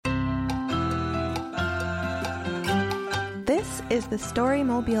is the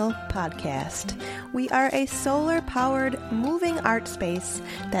Storymobile Podcast. We are a solar-powered moving art space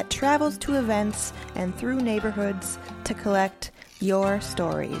that travels to events and through neighborhoods to collect your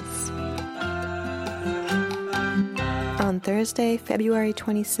stories. On Thursday, February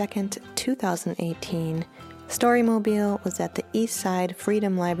 22nd, 2018, Storymobile was at the East Side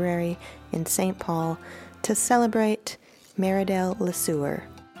Freedom Library in St. Paul to celebrate Meridel Lesueur.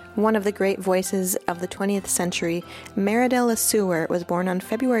 One of the great voices of the 20th century, Meridel Lesueur was born on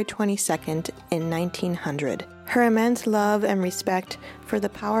February 22nd in 1900. Her immense love and respect for the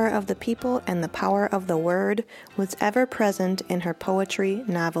power of the people and the power of the word was ever present in her poetry,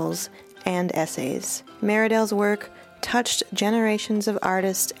 novels, and essays. Meridel's work touched generations of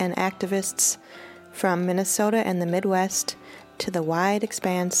artists and activists from Minnesota and the Midwest to the wide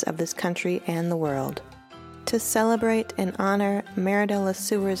expanse of this country and the world. To celebrate and honor Meridel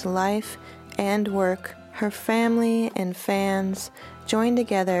Lesueur's life and work, her family and fans joined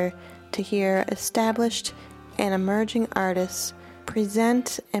together to hear established and emerging artists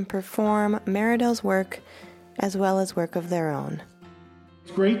present and perform Meridel's work as well as work of their own.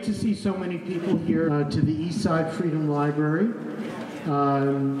 It's great to see so many people here to the East Side Freedom Library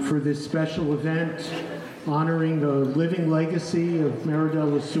for this special event honoring the living legacy of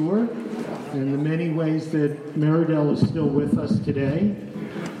Meridel Lesueur and the many ways that Meridel is still with us today.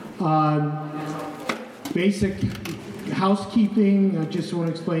 Basic housekeeping, I just want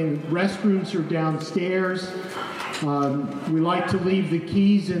to explain, restrooms are downstairs. We like to leave the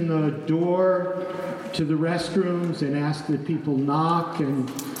keys in the door to the restrooms and ask that people knock, and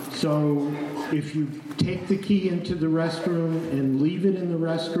so if you take the key into the restroom and leave it in the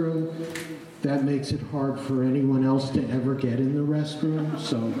restroom, that makes it hard for anyone else to ever get in the restroom,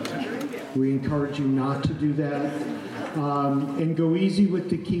 so we encourage you not to do that. And go easy with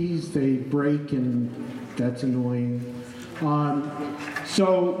the keys, they break and that's annoying.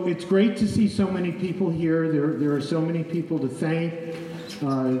 So it's great to see so many people here. There are so many people to thank.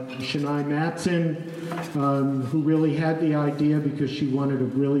 Shania Matson, who really had the idea because she wanted a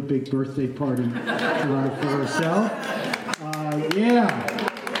really big birthday party for herself.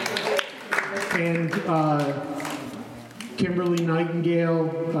 And Kimberly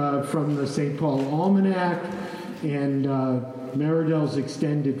Nightingale from the St. Paul Almanac, and Meridel's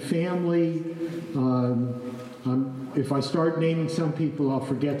extended family. If I start naming some people, I'll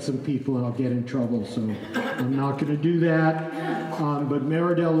forget some people and I'll get in trouble, so I'm not going to do that. But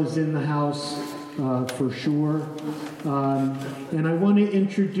Meridel is in the house for sure. And I want to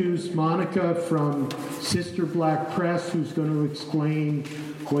introduce Monica from Sister Black Press, who's going to explain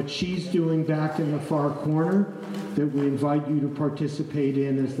what she's doing back in the far corner that we invite you to participate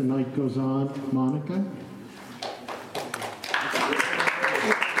in as the night goes on. Monica?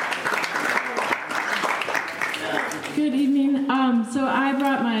 Good evening. So I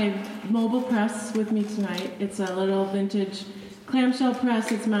brought my mobile press with me tonight. It's a little vintage clamshell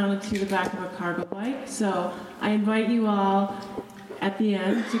press. It's mounted to the back of a cargo bike. So I invite you all at the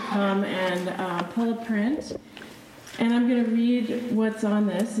end to come and pull a print. And I'm going to read what's on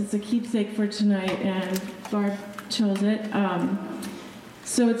this. It's a keepsake for tonight, and Barb chose it.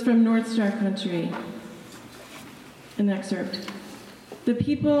 So it's from North Star Country, an excerpt. The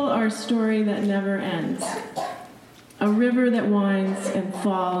people are a story that never ends. A river that winds and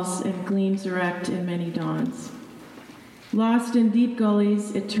falls and gleams erect in many dawns. Lost in deep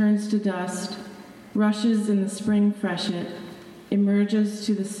gullies, it turns to dust, rushes in the spring freshet, emerges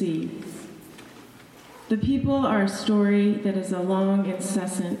to the sea. The people are a story that is a long,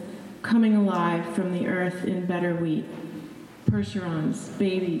 incessant coming alive from the earth in better wheat. Percherons,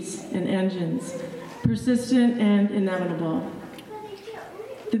 babies, and engines, persistent and inevitable.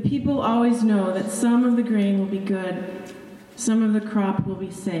 The people always know that some of the grain will be good, some of the crop will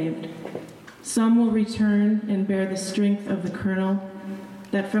be saved. Some will return and bear the strength of the kernel,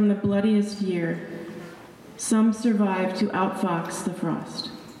 that from the bloodiest year, some survive to outfox the frost.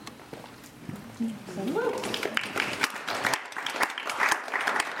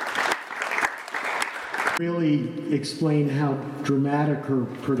 Really explain how dramatic her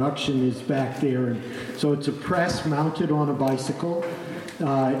production is back there. And so it's a press mounted on a bicycle,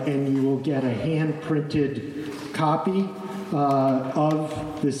 and you will get a hand-printed copy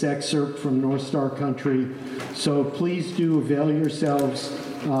of this excerpt from North Star Country. So please do avail yourselves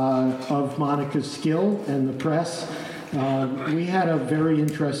of Monica's skill and the press. We had a very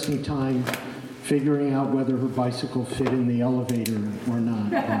interesting time figuring out whether her bicycle fit in the elevator or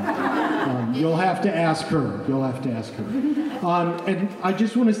not. You'll have to ask her. And I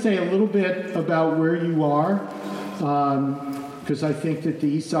just want to say a little bit about where you are, because I think that the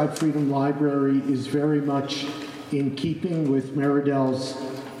East Side Freedom Library is very much in keeping with Meridell's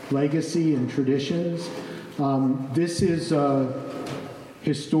legacy and traditions. This is a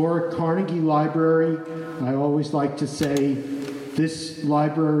historic Carnegie Library. I always like to say this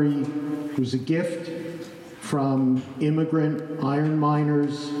library was a gift from immigrant iron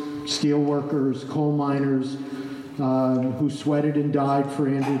miners, steel workers, coal miners, who sweated and died for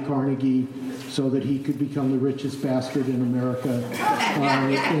Andrew Carnegie so that he could become the richest bastard in America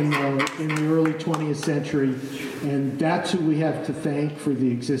in the early 20th century. And that's who we have to thank for the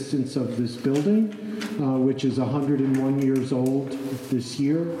existence of this building, which is 101 years old this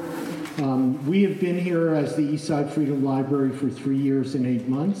year. We have been here as the Eastside Freedom Library for 3 years and 8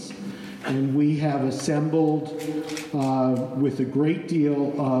 months, and we have assembled with a great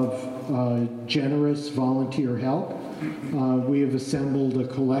deal of generous volunteer help. We have assembled a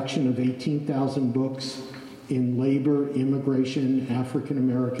collection of 18,000 books in labor, immigration, African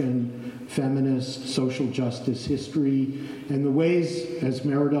American, feminist, social justice history, and the ways, as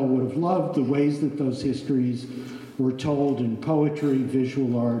Meridell would have loved, the ways that those histories were told in poetry,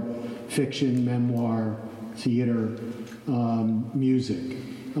 visual art, fiction, memoir, theater, music.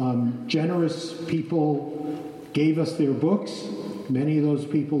 Generous people gave us their books. Many of those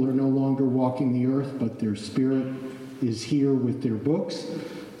people are no longer walking the earth, but their spirit is here with their books.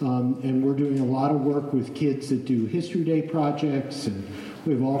 And we're doing a lot of work with kids that do History Day projects, and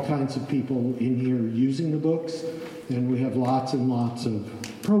we have all kinds of people in here using the books, and we have lots and lots of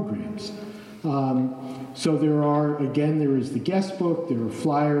programs. So there is the guest book, there are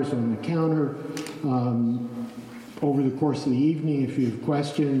flyers on the counter over the course of the evening if you have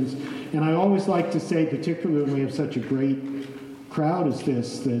questions. And I always like to say, particularly when we have such a great crowd as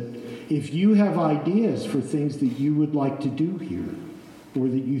this, that if you have ideas for things that you would like to do here, or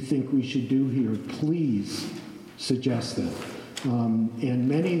that you think we should do here, please suggest them. And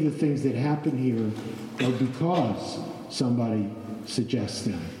many of the things that happen here are because somebody suggests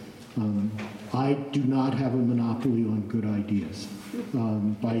them. I do not have a monopoly on good ideas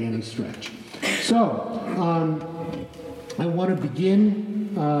by any stretch. So I want to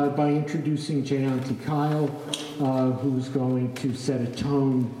begin by introducing Jayanti Kyle, who's going to set a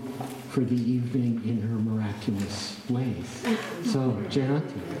tone for the evening in her miraculous ways. So,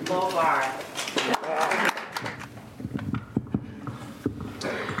 Jayanti.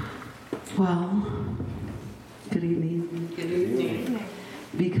 Well, good evening. Good evening.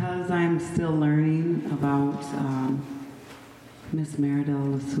 Because I'm still learning about Miss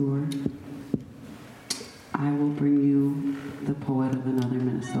Meridell LeSueur, I will bring you the poet of another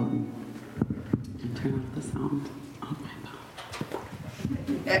Minnesotan. And turn off the sound on my phone.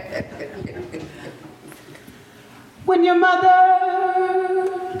 When your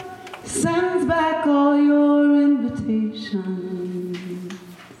mother sends back all your invitations,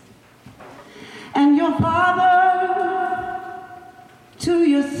 and your father to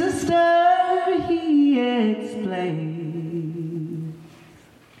your sister he explains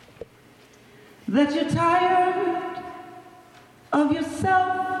that you're tired of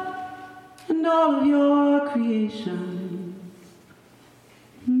yourself and all of your creations.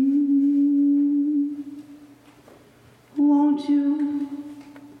 Won't you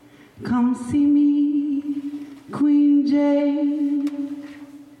come see me, Queen Jane?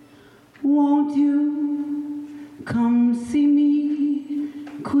 Won't you come see me,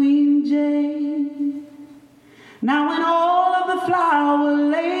 Queen Jane? Now when all of the flower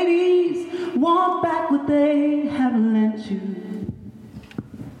ladies want back what they have lent you,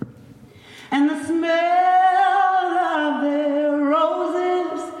 and the smell of their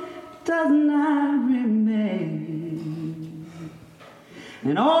roses does not remain,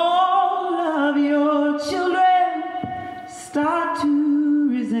 and all of your children start to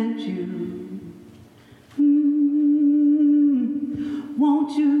resent you,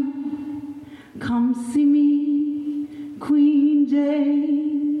 won't you come see me, Queen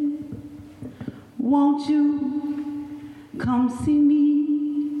Jane? Won't you come see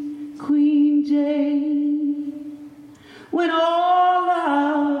me, Queen Jane? When all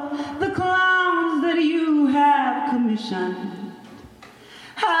of the clowns that you have commissioned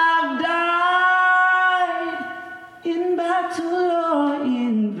have died in battle or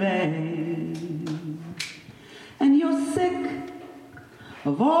in vain, and you're sick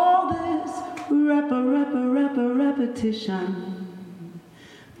of all this repetition,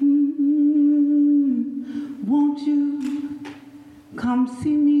 won't you come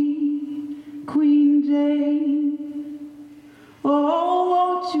see me, Queen Jane? Oh,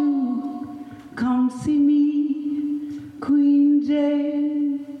 won't you come see me, Queen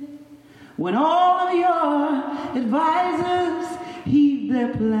Jane? When all of your advisors heave their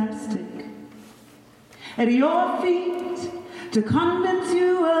plastic at your feet to convince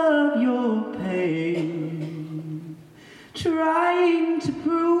you of your pain, trying to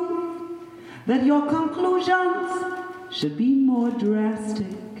prove that your conclusions should be more drastic.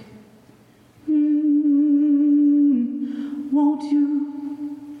 Won't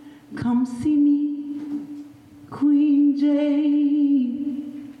you come see me, Queen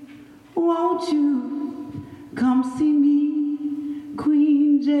Jane? Won't you come see me,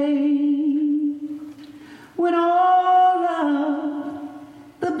 Queen Jane? When all of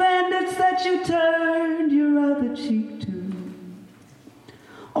the bandits that you turned your other cheek to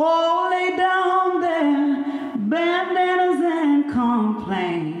all lay down their bandanas and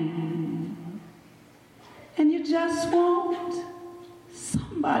complain, and you just want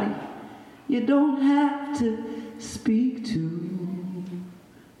somebody you don't have to speak to.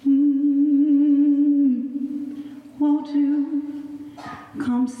 Won't you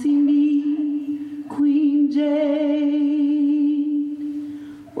come see me, Queen Jane?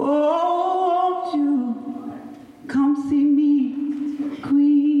 Oh, won't you come see me,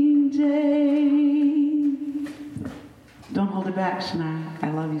 Queen Jane? Don't hold it back, Shania. I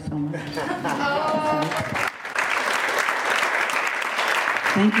love you so much.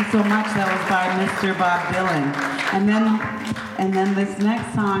 Thank you so much. That was by Mr. Bob Dylan. And then this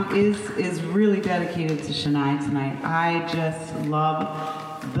next song is really dedicated to Shania tonight. I just love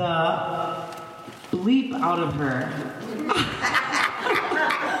the bleep out of her.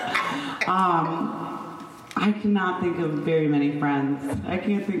 I cannot think of very many friends. I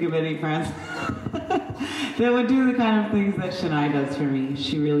can't think of any friends that would do the kind of things that Shania does for me.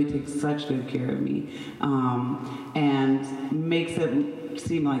 She really takes such good care of me, and makes it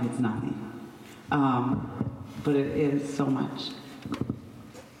seem like it's nothing. But it is so much.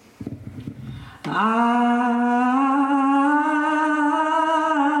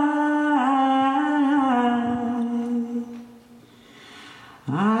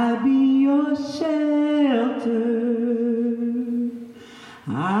 I be your shelter,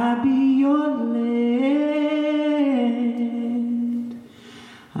 I be your land,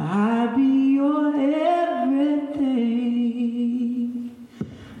 I be your everything,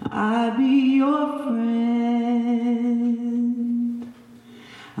 I be your friend,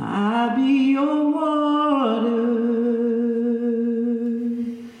 I be your water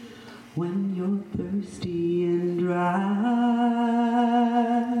when you're thirsty and dry.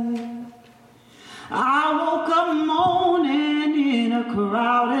 I woke up moaning in a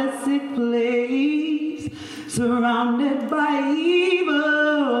crowded, sick place, surrounded by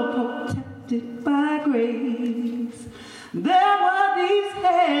evil, protected by grace. There were these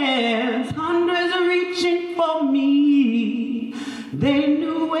hands, hundreds reaching for me. They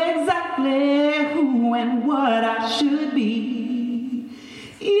knew exactly who and what I should be.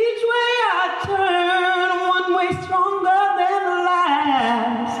 Each way I turned, one way stronger than the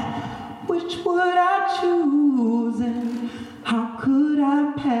last. Which would I choose and how could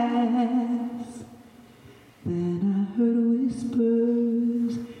I pass? Then I heard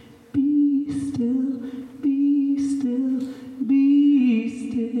whispers, be still, be still, be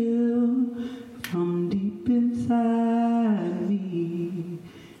still, from deep inside me.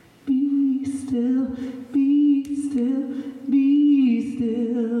 Be still, be still, be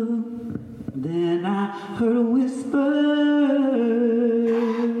still. Then I heard whispers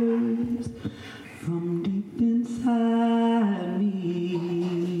from deep inside me.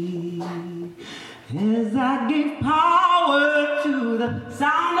 As I gave power to the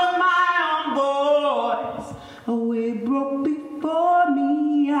sound of my own voice, a way broke before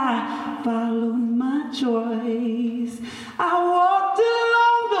me, I followed my choice. I walked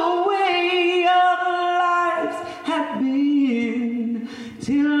along the way other lives had been,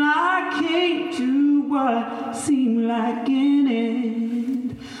 till I came to what seemed like an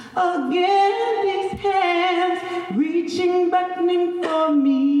end. Again, these hands reaching, beckoning for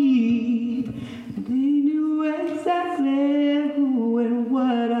me. They knew exactly who and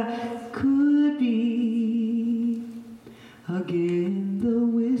what I could be. Again, the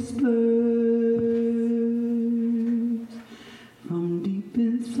whispers from deep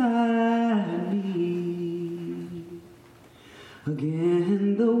inside me.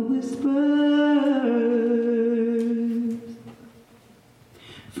 Again, the whispers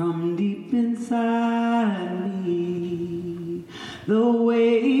from deep inside me. The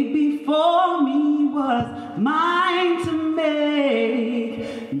way before me was mine to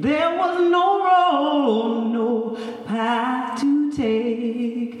make. There was no road, no path to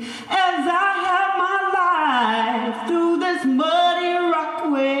take. As I have my life through this muddy rock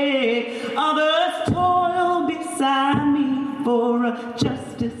way, others toil beside me for a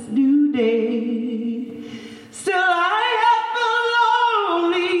justice due day.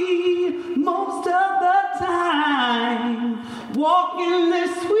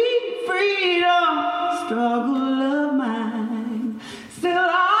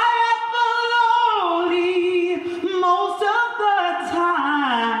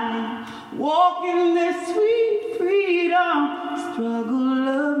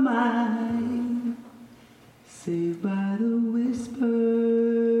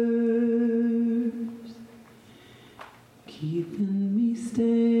 keeping me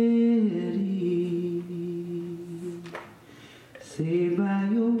steady, saved by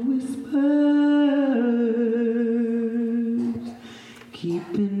your whispers,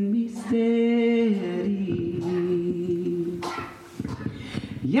 keeping me steady.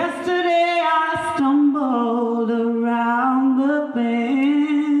 Yesterday I stumbled around the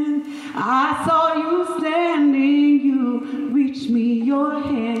bend. I saw you standing, you reached me your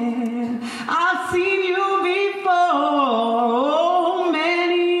hand. I've seen you before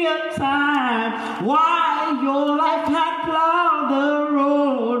many a time. Why your life had plowed the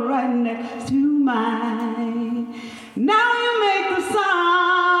road right next to mine. Now you make the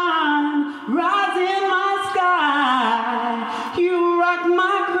sun rise in my sky. You rock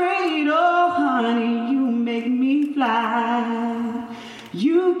my cradle, honey, you make me fly.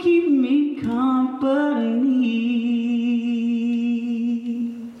 You keep me company.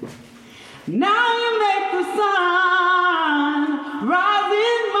 Now you make the sun rise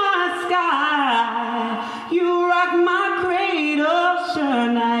in my sky. You rock my cradle, sure,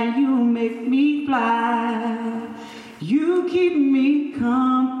 now you make me fly. You keep me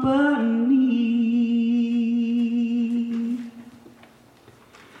company.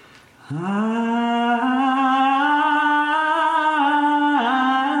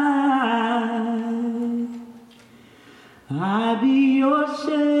 I be your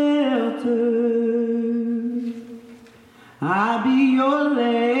shelter, I be your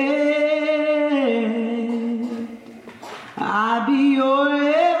land, I be your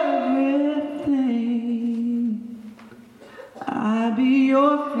everything, I be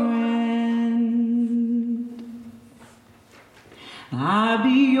your friend, I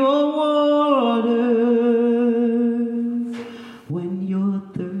be your water when you're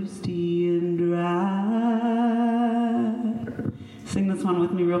thirsty and dry. Sing this one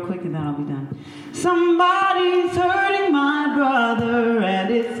with me real quick and then I'll be done. Somebody's hurting my brother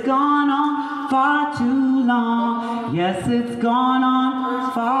and it's gone on far too long. Yes, it's gone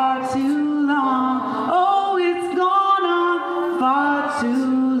on far too long. Oh, it's gone on far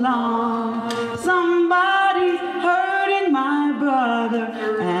too long. Somebody's hurting my brother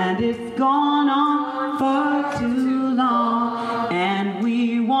and it's gone on far too long. And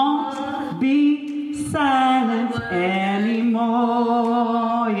we won't be silent anymore,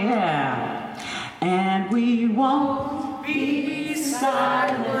 yeah. And we won't be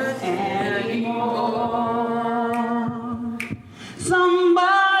silent anymore.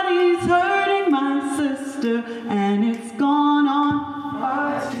 Somebody's hurting my sister and it's gone on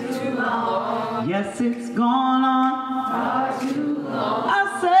far too long. Yes, it's gone on far too long. I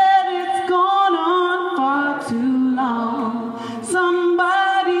said it's gone on far too long.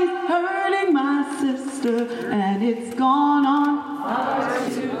 Somebody's hurting my sister and it's gone on far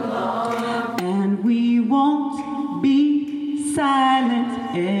too long. And we won't be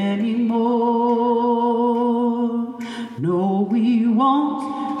silent anymore. No, we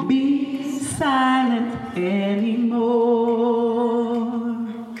won't be silent anymore.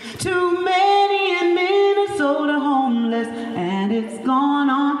 Too many in Minnesota homeless and it's gone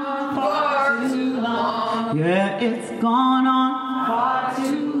on far too long. Yeah, it's gone on far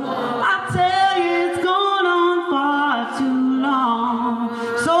too long. I tell you, it's gone on far too long.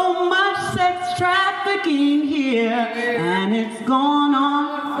 So much sex trafficking here, and it's gone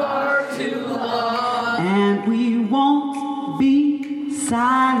on far too long. And we won't be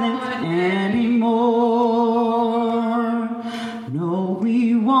silent anymore. No,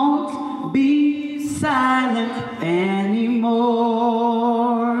 we won't be silent anymore.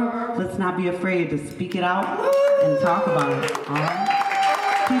 Let's not be afraid to speak it out and talk about it. All right?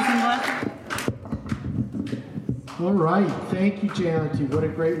 Peace and blessings. All right, thank you, Janity. What a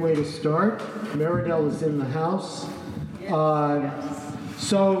great way to start. Meridel is in the house.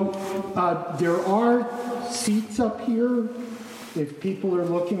 There are seats up here. If people are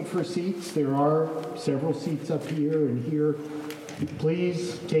looking for seats, there are several seats up here and here.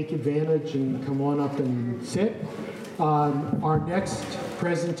 Please take advantage and come on up and sit. Our next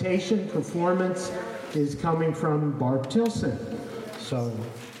presentation performance is coming from Barb Tilson. So,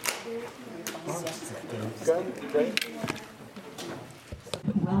 great.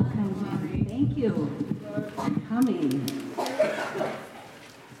 Welcome. Thank you for coming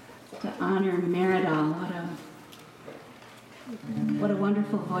to honor Meridel. What a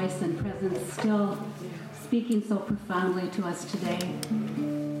wonderful voice and presence, still speaking so profoundly to us today.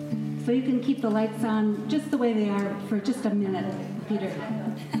 So you can keep the lights on just the way they are for just a minute, Peter.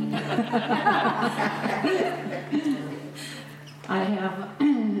 I have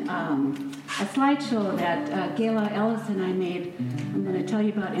a slideshow that Gayla Ellis and I made. I'm going to tell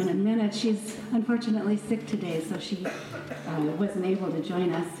you about in a minute. She's unfortunately sick today, so she wasn't able to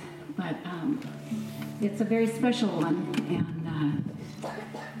join us. But it's a very special one, and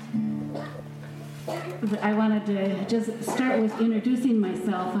I wanted to just start with introducing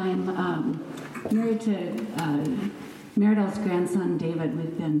myself. I'm married to Meridell's grandson, David.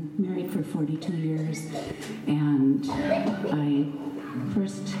 We've been married for 42 years, and I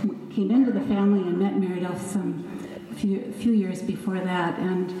first came into the family and met Meridell a few years before that,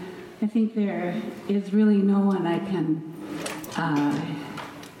 and I think there is really no one I can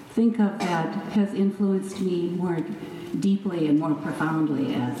think of that has influenced me more deeply and more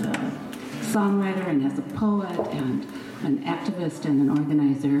profoundly as a songwriter and as a poet and an activist and an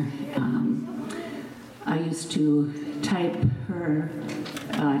organizer. I used to type her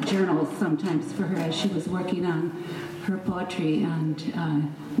journals sometimes for her as she was working on her poetry and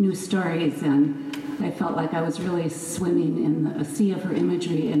new stories, and I felt like I was really swimming in a sea of her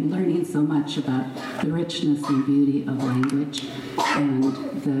imagery and learning so much about the richness and beauty of language and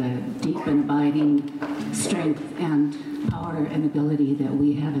the deep and abiding strength and power and ability that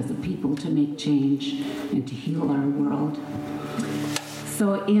we have as a people to make change and to heal our world.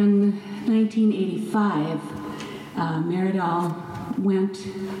 So in 1985, Meridell went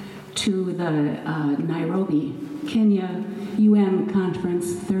to the Nairobi, Kenya UN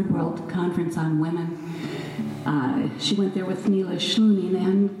conference, Third World Conference on Women. She went there with Neela Schluning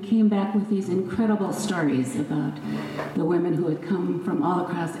and came back with these incredible stories about the women who had come from all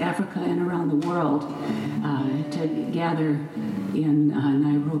across Africa and around the world to gather in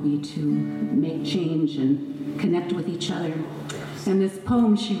Nairobi to make change and connect with each other. And this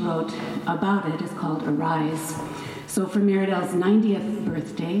poem she wrote about it is called Arise. So for Meridell's 90th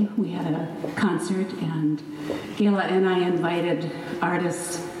birthday, we had a concert, and Gayla and I invited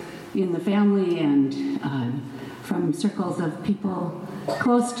artists in the family and from circles of people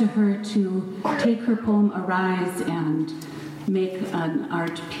close to her to take her poem Arise and make an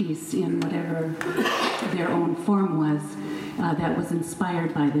art piece in whatever their own form was that was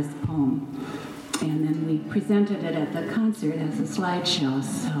inspired by this poem. And then we presented it at the concert as a slideshow,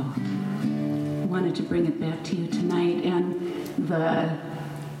 so I wanted to bring it back to you tonight. And the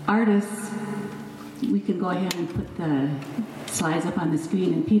artists, we can go ahead and put the slides up on the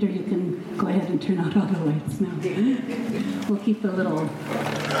screen, and Peter, you can go ahead and turn out all the lights now. We'll keep the little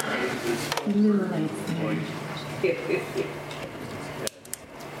lights there.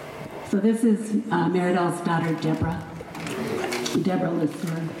 So this is Meridell's daughter, Deborah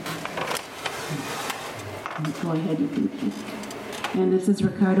LeSueur. Go ahead, you can keep. And this is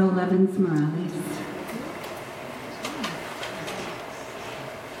Ricardo Levins Morales.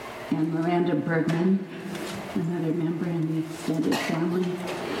 And Miranda Bergman, another member in the extended family.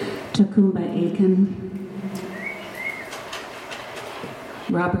 Takumba Aiken.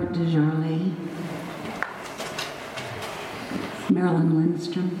 Robert DeJarle. Marilyn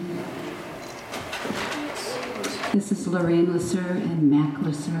Lindstrom. This is Lorraine LeSueur and Mac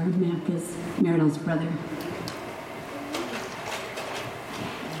LeSueur. Mac is Meridell's brother.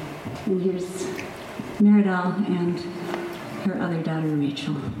 And here's Meridell and her other daughter,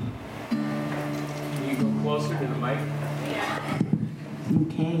 Rachel. Can you go closer to the mic?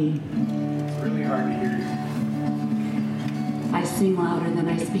 Okay. It's really hard to hear you. I sing louder than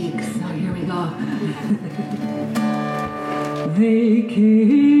I speak, so here we go. They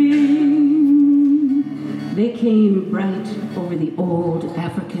came bright over the old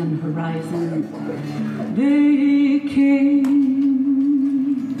African horizon. They came.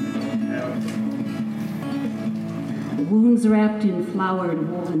 Wounds wrapped in flowered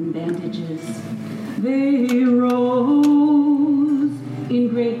woolen bandages. They rose in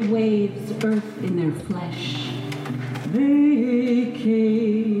great waves, earth in their flesh. They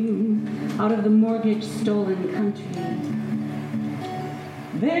came out of the mortgage-stolen country.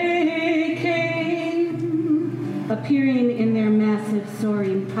 They came, appearing in their massive,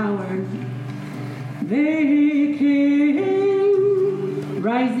 soaring power. They came,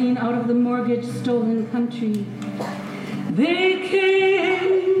 rising out of the mortgage-stolen country. They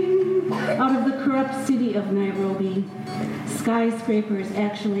came out of the corrupt city of Nairobi, skyscrapers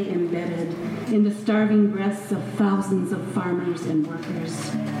actually embedded in the starving breasts of thousands of farmers and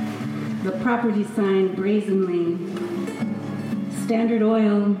workers. The property sign brazenly, Standard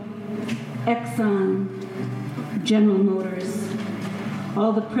Oil, Exxon, General Motors,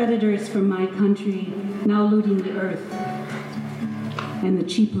 all the predators from my country now looting the earth and the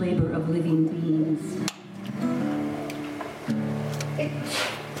cheap labor of living beings.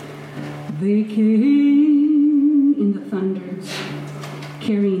 They came in the thunder.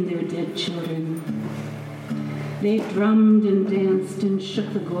 carrying their dead children. They drummed and danced and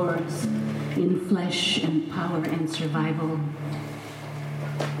shook the gourds in flesh and power and survival.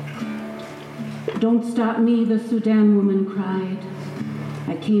 Don't stop me, the Sudan woman cried.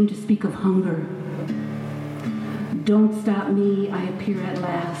 I came to speak of hunger. Don't stop me, I appear at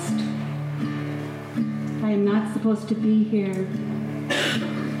last. I am not supposed to be here.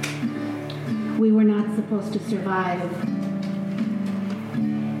 We were not supposed to survive.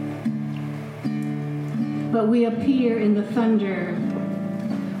 But we appear in the thunder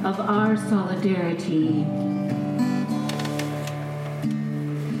of our solidarity.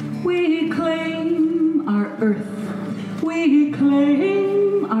 We claim our earth. We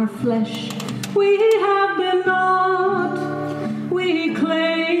claim our flesh. We have been gnawed. We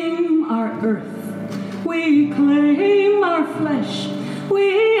claim our earth. We claim our flesh.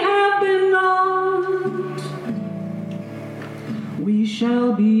 We have been gnawed. We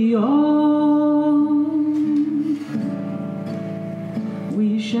shall be all.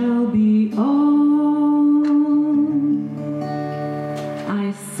 We shall be all.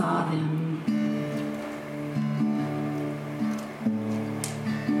 I saw them.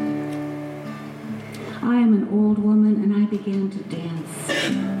 I am an old woman and I began to dance.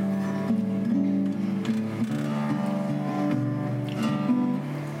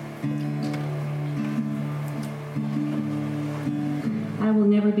 I will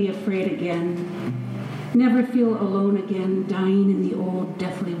never be afraid again. Never feel alone again, dying in the old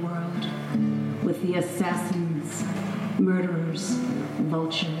deathly world with the assassins, murderers,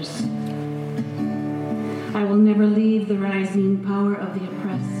 vultures. I will never leave the rising power of the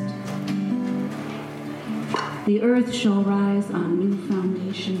oppressed. The earth shall rise on new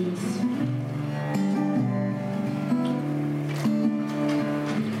foundations.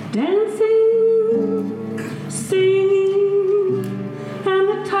 Dancing, singing, and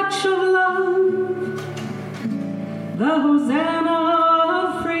the touch of love, the Hosanna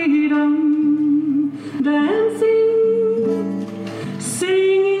of freedom. Dancing,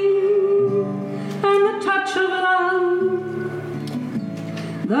 singing, and the touch of love,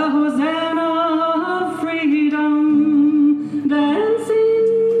 the Hosanna of freedom.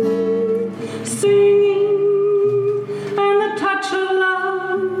 Dancing, singing, and the touch of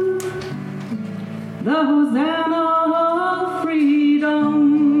love, the Hosanna of freedom.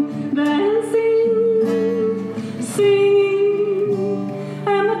 Dancing, singing,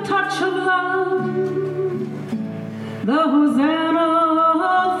 and the touch of love, the Hosanna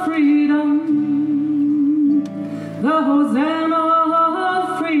of freedom, the Hosanna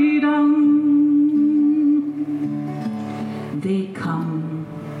of freedom. They come.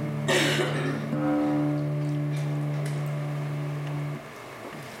 Go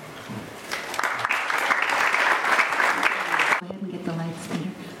ahead and get the lights,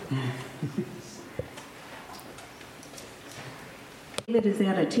 Peter. David is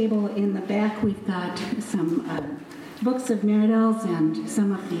at a table in the back. We've got some books of Meridell's and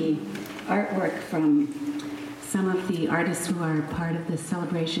some of the artwork from some of the artists who are part of this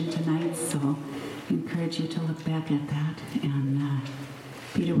celebration tonight. So I encourage you to look back at that. And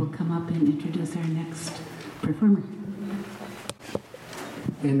Peter will come up and introduce our next performer.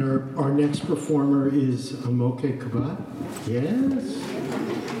 And our next performer is Amoke Kabat. Yes.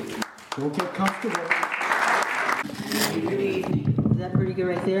 Don't get comfortable. Good evening. Is that pretty good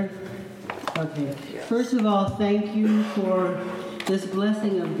right there? Okay. First of all, thank you for this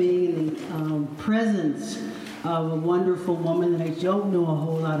blessing of being in the presence of a wonderful woman that I don't know a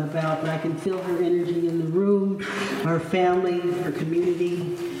whole lot about, but I can feel her energy in the room, her family, her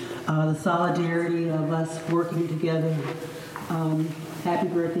community, the solidarity of us working together. Happy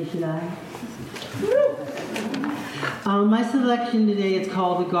birthday, Shadai. My selection today is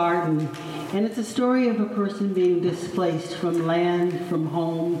called The Garden, and it's a story of a person being displaced from land, from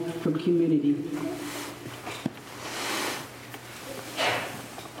home, from community.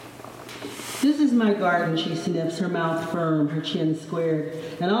 This is my garden, she sniffs, her mouth firm, her chin squared,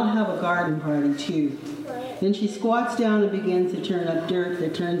 and I'll have a garden party too. Then she squats down and begins to turn up dirt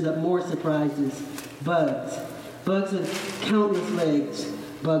that turns up more surprises. Bugs. Bugs with countless legs.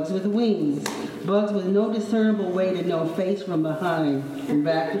 Bugs with wings. Bugs with no discernible way to know face from behind and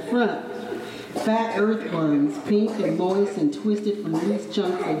back to front. Fat earthworms, pink and moist and twisted from loose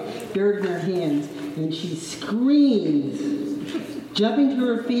chunks of dirt in her hands, and she screams. Jumping to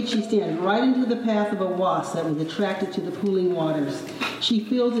her feet, she stands right into the path of a wasp that was attracted to the pooling waters. She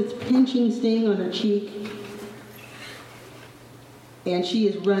feels its pinching sting on her cheek, and she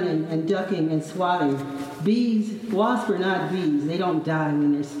is running and ducking and swatting. Wasps are not bees. They don't die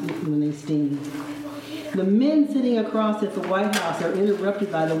when they sting. The men sitting across at the White House are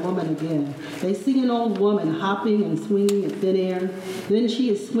interrupted by the woman again. They see an old woman hopping and swinging in thin air. Then she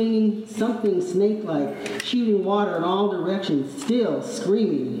is swinging something snake-like, shooting water in all directions, still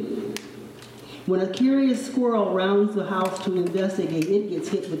screaming. When a curious squirrel rounds the house to investigate, it gets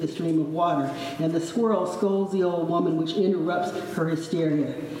hit with a stream of water, and the squirrel scolds the old woman, which interrupts her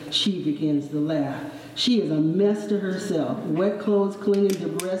hysteria. She begins to laugh. She is a mess to herself, wet clothes clinging to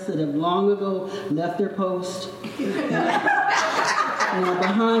breasts that have long ago left their post, and are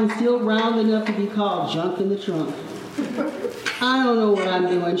behind still round enough to be called junk in the trunk. I don't know what I'm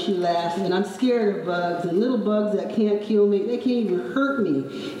doing, she laughs, and I'm scared of bugs, and little bugs that can't kill me, they can't even hurt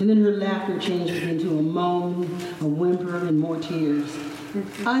me. And then her laughter changes into a moan, a whimper, and more tears.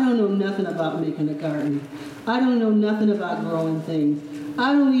 I don't know nothing about making a garden. I don't know nothing about growing things.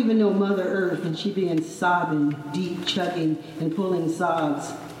 I don't even know Mother Earth, and she begins sobbing, deep chugging, and pulling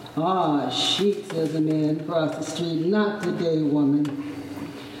sobs. Ah, sheep, says a man across the street, not today, woman.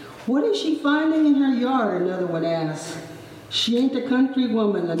 What is she finding in her yard, another one asks. She ain't a country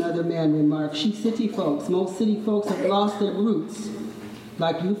woman, another man remarks. She's city folks. Most city folks have lost their roots.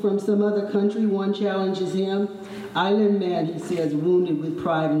 Like you from some other country, one challenges him. Island man, he says, wounded with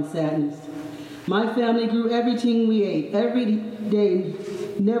pride and sadness. My family grew everything we ate, every day,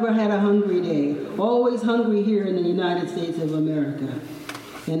 never had a hungry day. Always hungry here in the United States of America.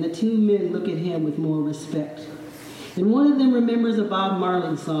 And the two men look at him with more respect. And one of them remembers a Bob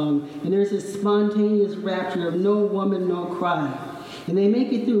Marley song, and there's this spontaneous rapture of no woman, no cry. And they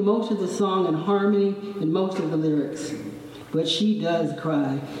make it through most of the song in harmony and most of the lyrics. But she does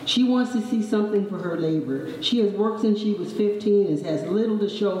cry. She wants to see something for her labor. She has worked since she was 15 and has little to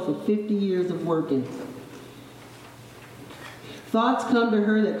show for 50 years of working. Thoughts come to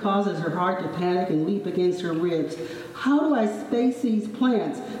her that causes her heart to panic and leap against her ribs. How do I space these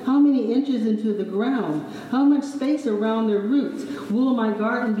plants? How many inches into the ground? How much space around their roots? Will my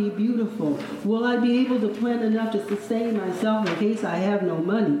garden be beautiful? Will I be able to plant enough to sustain myself in case I have no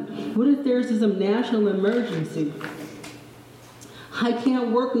money? What if there's some national emergency? I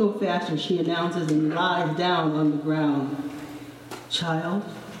can't work no faster, she announces and lies down on the ground. Child,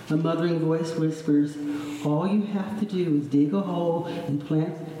 a mothering voice whispers, all you have to do is dig a hole and put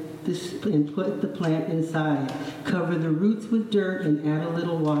the plant inside. Cover the roots with dirt and add a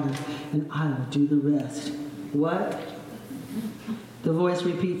little water, and I'll do the rest. What? The voice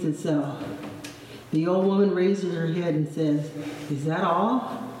repeats itself. The old woman raises her head and says, is that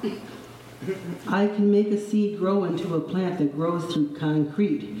all? I can make a seed grow into a plant that grows through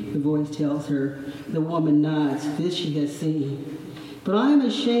concrete, the voice tells her. The woman nods. This she has seen. But I'm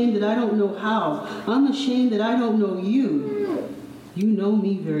ashamed that I don't know how. I'm ashamed that I don't know you. You know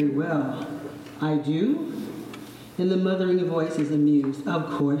me very well. I do? And the mothering voice is amused. Of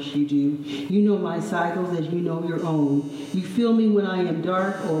course you do. You know my cycles as you know your own. You feel me when I am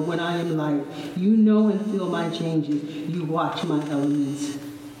dark or when I am light. You know and feel my changes. You watch my elements.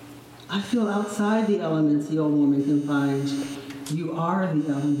 I feel outside the elements, the old woman confides. You are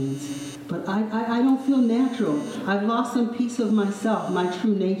the elements. But I don't feel natural. I've lost some piece of myself, my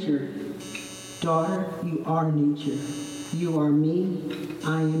true nature. Daughter, you are nature. You are me,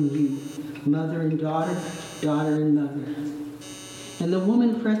 I am you. Mother and daughter, daughter and mother. And the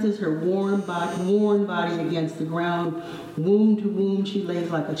woman presses her worn body against the ground. Womb to womb she lays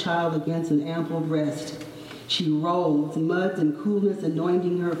like a child against an ample breast. She rolls, muds and coolness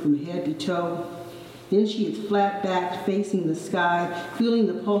anointing her from head to toe. Then she is flat-backed, facing the sky, feeling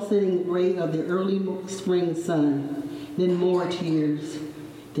the pulsating ray of the early spring sun. Then more tears,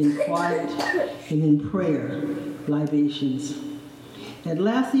 then quiet, and then prayer, libations. At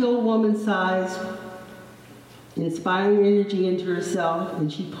last the old woman sighs, inspiring energy into herself,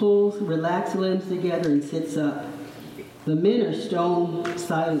 and she pulls relaxed limbs together and sits up. The men are stone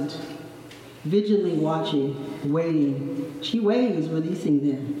silent, vigilantly watching, waiting. She waves, releasing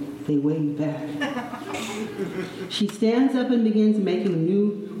them. They wave back. She stands up and begins making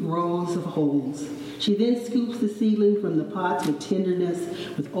new rows of holes. She then scoops the seedling from the pots with tenderness,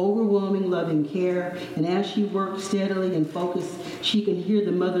 with overwhelming loving care, and as she works steadily and focused, she can hear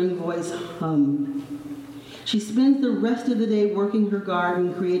the mothering voice hum. She spends the rest of the day working her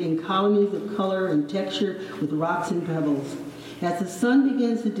garden, creating colonies of color and texture with rocks and pebbles. As the sun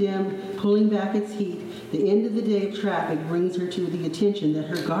begins to dim, pulling back its heat, the end of the day of traffic brings her to the attention that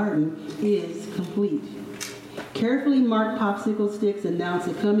her garden is complete. Carefully marked popsicle sticks announce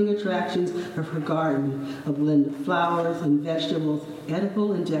the coming attractions of her garden, a blend of flowers and vegetables,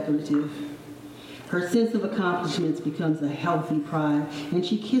 edible and decorative. Her sense of accomplishments becomes a healthy pride, and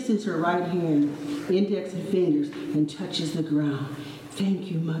she kisses her right hand, index and fingers, and touches the ground.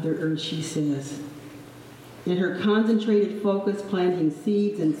 Thank you, Mother Earth, she says. In her concentrated focus planting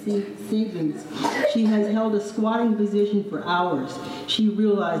seeds and seedlings, she has held a squatting position for hours. She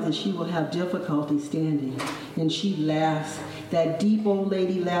realizes she will have difficulty standing, and she laughs. That deep old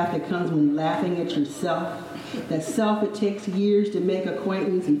lady laugh that comes when laughing at yourself. That self it takes years to make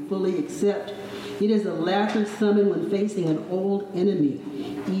acquaintance and fully accept. It is a laughter summoned when facing an old enemy,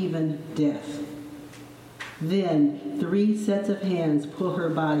 even death. Then 3 sets of hands pull her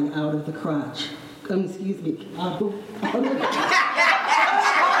body out of the crotch. Excuse me. Out of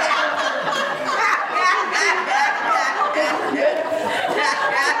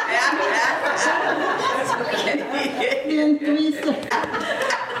Then 3 sets.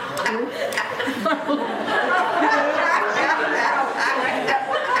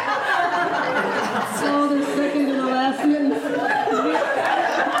 So the second to the last sentence.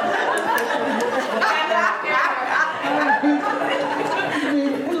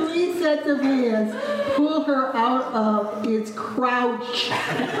 Then 3 sets of hands pull her out of its crouch.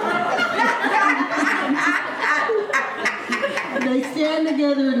 They stand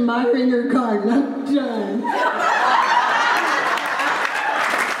together admiring her garden. I'm done.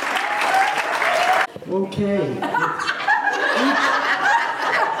 Okay.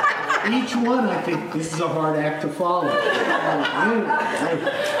 Each one, I think, this is a hard act to follow.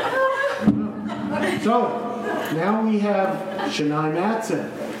 So, now we have Shania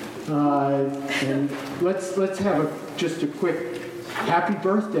Matson. And let's have just a quick happy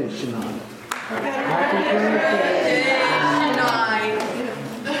birthday, Shania. Happy birthday.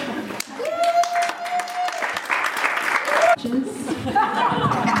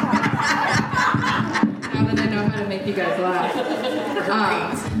 Now that I know how to make you guys laugh.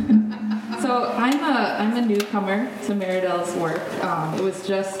 So I'm a newcomer to Meridell's work. It was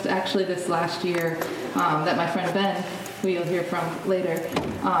just actually this last year that my friend Ben, who you'll hear from later,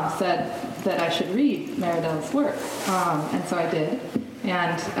 said that I should read Meridell's work. And so I did.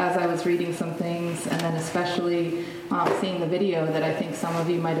 And as I was reading some things, and then especially seeing the video that I think some of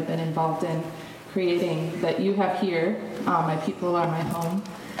you might have been involved in creating, that you have here, My People Are My Home,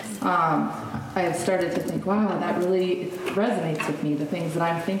 I have started to think, wow, that really resonates with me, the things that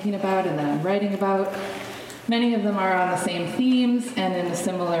I'm thinking about and that I'm writing about. Many of them are on the same themes and in a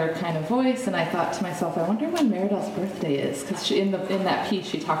similar kind of voice, and I thought to myself, I wonder when Meridell's birthday is, because in that piece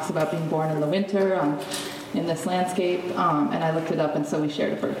she talks about being born in the winter in this landscape, and I looked it up, and so we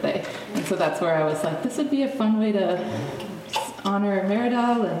shared a birthday. And so that's where I was like, this would be a fun way to honor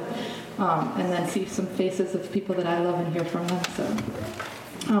Meridell and then see some faces of people that I love and hear from them. So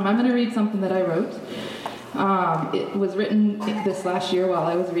I'm going to read something that I wrote. It was written this last year while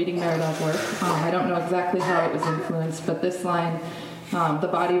I was reading Meridell's work. I don't know exactly how it was influenced, but this line, the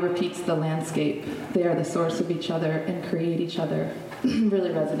body repeats the landscape. They are the source of each other and create each other, really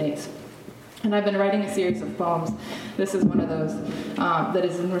resonates. And I've been writing a series of poems. This is one of those that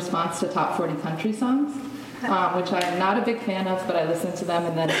is in response to top 40 country songs, which I'm not a big fan of, but I listen to them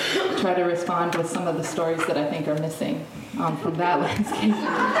and then try to respond with some of the stories that I think are missing from that landscape.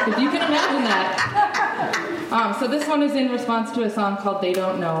 If you can imagine that. So this one is in response to a song called They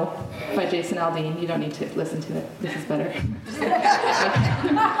Don't Know by Jason Aldean. You don't need to listen to it. This is better.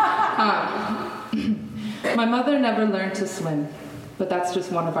 My mother never learned to swim, but that's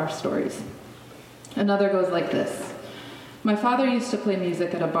just one of our stories. Another goes like this. My father used to play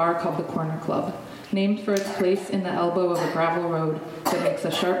music at a bar called the Corner Club, named for its place in the elbow of a gravel road that makes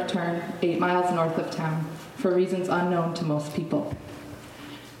a sharp turn 8 miles north of town, for reasons unknown to most people.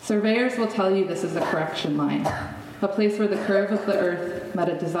 Surveyors will tell you this is a correction line, a place where the curve of the earth met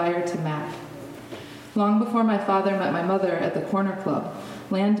a desire to map. Long before my father met my mother at the Corner Club,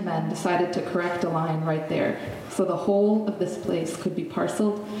 landmen decided to correct a line right there, so the whole of this place could be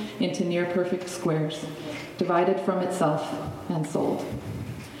parceled into near-perfect squares, divided from itself and sold.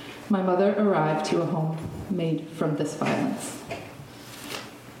 My mother arrived to a home made from this violence.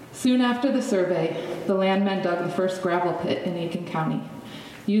 Soon after the survey, the landmen dug the first gravel pit in Aiken County,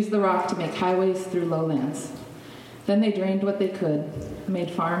 used the rock to make highways through lowlands. Then they drained what they could,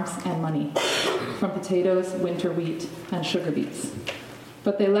 made farms and money, from potatoes, winter wheat, and sugar beets.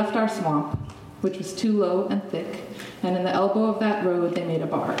 But they left our swamp, which was too low and thick, and in the elbow of that road they made a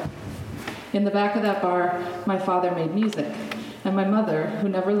bar. In the back of that bar, my father made music, and my mother, who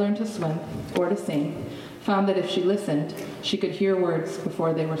never learned to swim or to sing, found that if she listened, she could hear words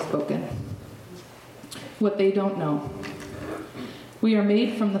before they were spoken. What they don't know. We are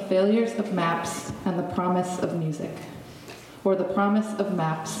made from the failures of maps and the promise of music, or the promise of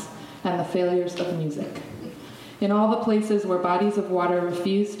maps and the failures of music. In all the places where bodies of water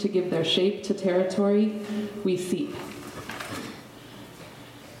refuse to give their shape to territory, we seep.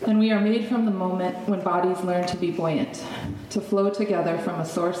 And we are made from the moment when bodies learn to be buoyant, to flow together from a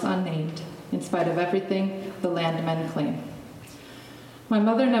source unnamed, in spite of everything the landmen claim. My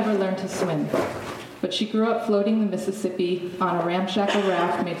mother never learned to swim, but she grew up floating the Mississippi on a ramshackle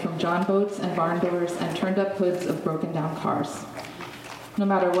raft made from john boats and barn doors and turned-up hoods of broken-down cars. No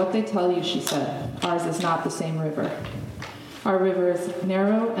matter what they tell you, she said, ours is not the same river. Our river is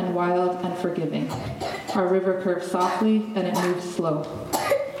narrow and wild and forgiving. Our river curves softly and it moves slow.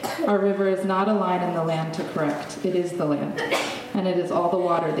 Our river is not a line in the land to correct. It is the land, and it is all the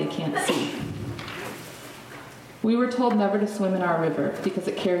water they can't see. We were told never to swim in our river because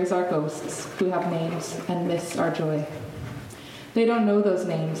it carries our ghosts who have names and miss our joy. They don't know those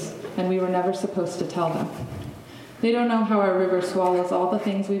names, and we were never supposed to tell them. They don't know how our river swallows all the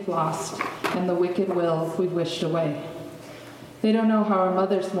things we've lost and the wicked will we've wished away. They don't know how our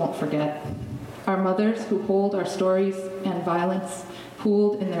mothers won't forget. Our mothers who hold our stories and violence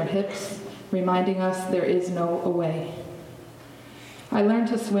pooled in their hips, reminding us there is no away. I learned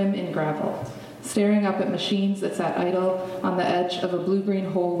to swim in gravel, staring up at machines that sat idle on the edge of a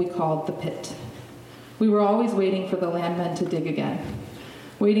blue-green hole we called the pit. We were always waiting for the landmen to dig again,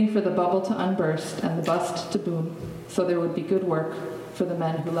 waiting for the bubble to unburst and the bust to boom, so there would be good work for the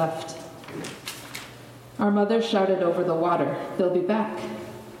men who left. Our mothers shouted over the water, "They'll be back,"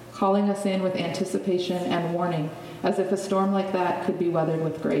 calling us in with anticipation and warning, as if a storm like that could be weathered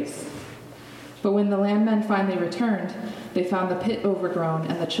with grace. But when the landmen finally returned, they found the pit overgrown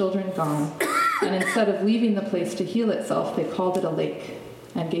and the children gone, and instead of leaving the place to heal itself, they called it a lake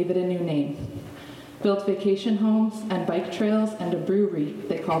and gave it a new name. Built vacation homes and bike trails and a brewery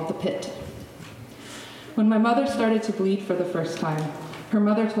they called the Pit. When my mother started to bleed for the first time, her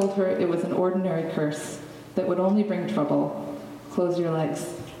mother told her it was an ordinary curse that would only bring trouble. Close your legs.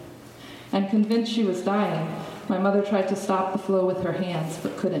 And convinced she was dying, my mother tried to stop the flow with her hands,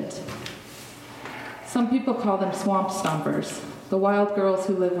 but couldn't. Some people call them swamp stompers, the wild girls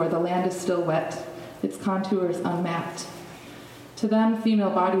who live where the land is still wet, its contours unmapped. To them, female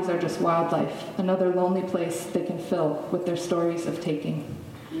bodies are just wildlife, another lonely place they can fill with their stories of taking.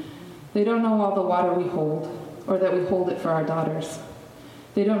 They don't know all the water we hold, or that we hold it for our daughters.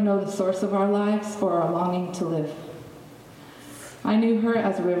 They don't know the source of our lives or our longing to live. I knew her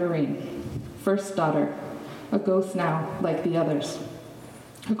as Riverine, first daughter, a ghost now, like the others.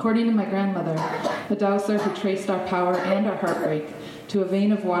 According to my grandmother, a dowser who traced our power and our heartbreak to a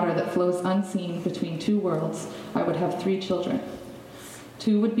vein of water that flows unseen between two worlds, I would have 3 children.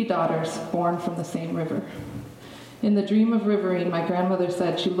 2 would be daughters, born from the same river. In the dream of Riverine, my grandmother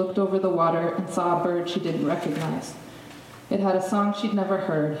said she looked over the water and saw a bird she didn't recognize. It had a song she'd never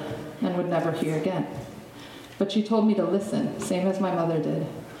heard and would never hear again. But she told me to listen, same as my mother did.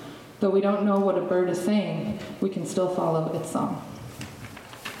 Though we don't know what a bird is saying, we can still follow its song.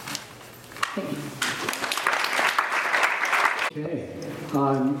 Thank you. Okay.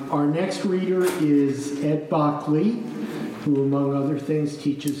 Our next reader is Ed Bockley, who, among other things,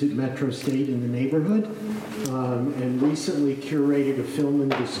 teaches at Metro State in the neighborhood, and recently curated a film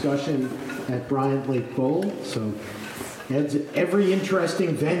and discussion at Bryant Lake Bowl. So Ed's at every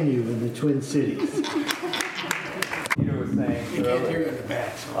interesting venue in the Twin Cities. Peter was saying You can't hear it in the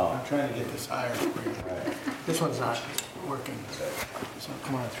back, so I'm trying to get this higher for you. This one's not working, so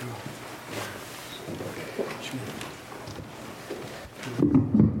come on through.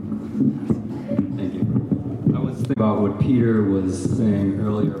 Thank you. I was thinking about what Peter was saying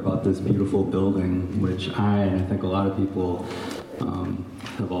earlier about this beautiful building, which and I think a lot of people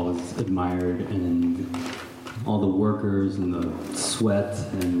have always admired, and all the workers and the sweat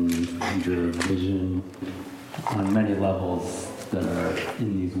and your vision on many levels that are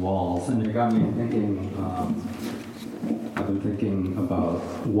in these walls. And it got me thinking, I've been thinking about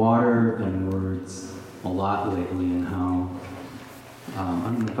water and words a lot lately, and how, I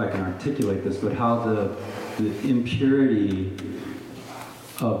don't know if I can articulate this, but how the impurity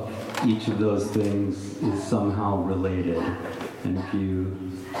of each of those things is somehow related. And if you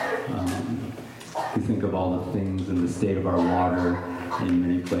think of all the things in the state of our water in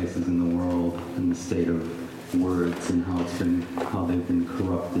many places in the world, and the state of words and how they've been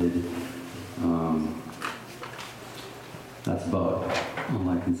corrupted. That's about all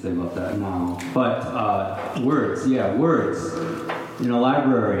I can say about that now. But words. In a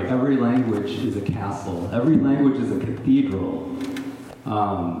library, every language is a castle. Every language is a cathedral.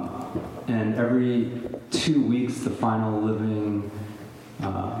 And every 2 weeks, the final living,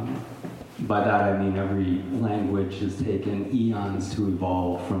 by that I mean every language has taken eons to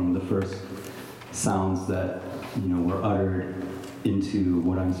evolve from the first sounds that were uttered into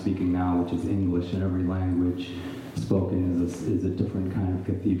what I'm speaking now, which is English in every language. spoken is a different kind of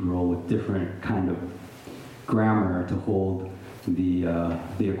cathedral with different kind of grammar to hold the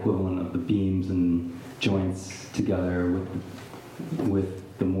equivalent of the beams and joints together with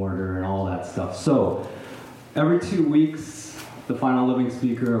the mortar and all that stuff. So every 2 weeks, the final living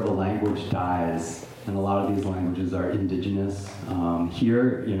speaker of a language dies, and a lot of these languages are indigenous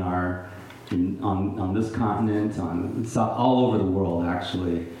here on this continent, all over the world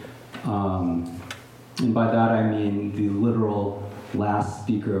actually. And by that I mean the literal last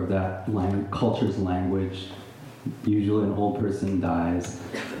speaker of that culture's language. Usually an old person dies,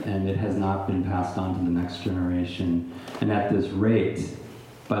 and it has not been passed on to the next generation. And at this rate,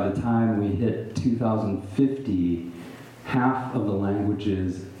 by the time we hit 2050, half of the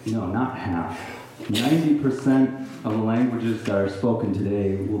languages, no, not half, 90% of the languages that are spoken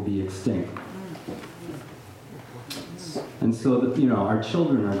today will be extinct. And so that, our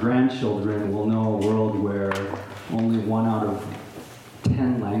children, our grandchildren will know a world where only 1 out of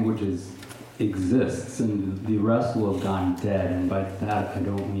 10 languages exists, and the rest will have gone dead. And by that, I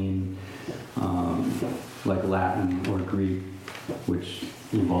don't mean like Latin or Greek, which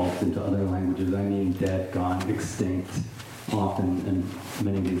evolved into other languages. I mean dead, gone, extinct, often, and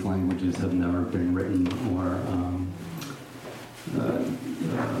many of these languages have never been written or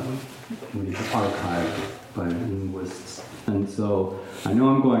archived by linguists. And so I know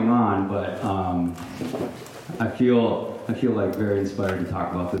I'm going on, but I feel like very inspired to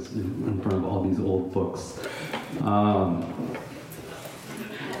talk about this in front of all these old books.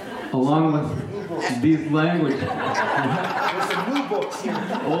 Along with these languages. There's some new books here.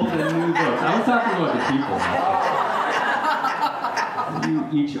 Old and new books. I was talking about the people. You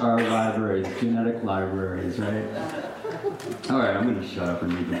each are libraries, genetic libraries, right? All right, I'm going to shut up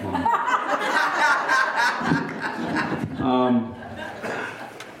and read the poem.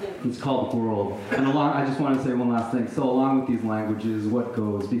 It's called World. And I just want to say one last thing. So along with these languages, what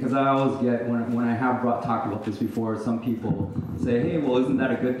goes? Because I always get, when I have talked about this before, some people say, hey, well, isn't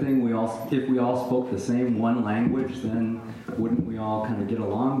that a good thing? If we all spoke the same one language, then wouldn't we all kind of get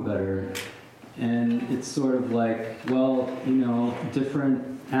along better? And it's sort of like, well,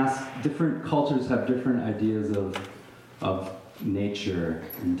 different cultures have different ideas of nature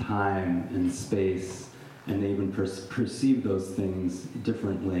and time and space, and they even perceive those things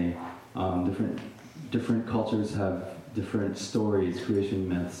differently. Different cultures have different stories, creation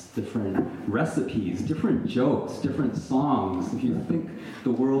myths, different recipes, different jokes, different songs. If you think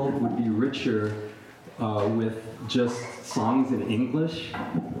the world would be richer with just songs in English,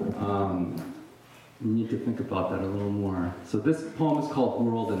 you need to think about that a little more. So this poem is called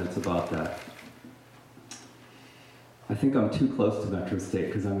World, and it's about that. I think I'm too close to Metro State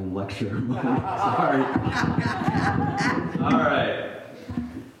because I'm in lecture mode. Sorry. All right.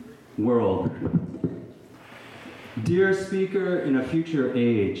 World. Dear speaker, in a future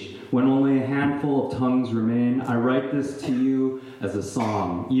age, when only a handful of tongues remain, I write this to you as a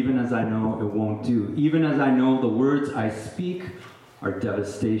song, even as I know it won't do, even as I know the words I speak are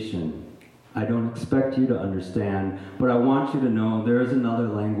devastation. I don't expect you to understand, but I want you to know there is another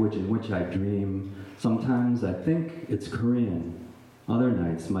language in which I dream. Sometimes I think it's Korean. Other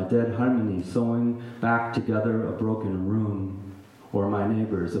nights, my dead harmony sewing back together a broken room. Or my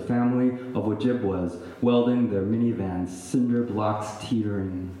neighbors, a family of Ojibwas, welding their minivans, cinder blocks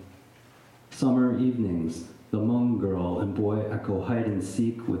teetering. Summer evenings, the Hmong girl and boy echo hide and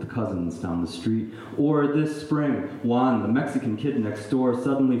seek with cousins down the street. Or this spring, Juan, the Mexican kid next door,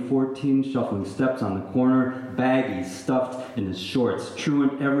 suddenly 14, shuffling steps on the corner, baggies stuffed in his shorts.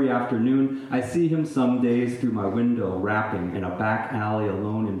 Truant every afternoon, I see him some days through my window, rapping in a back alley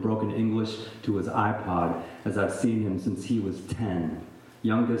alone in broken English to his iPod, as I've seen him since he was 10.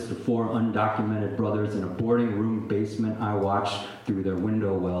 Youngest of 4 undocumented brothers in a boarding room basement I watch through their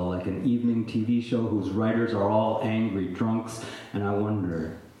window well, like an evening TV show whose writers are all angry drunks, and I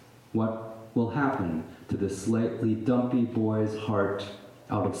wonder, what will happen to this slightly dumpy boy's heart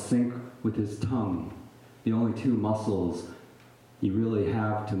out of sync with his tongue, the only 2 muscles you really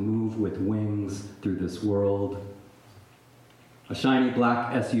have to move with wings through this world? A shiny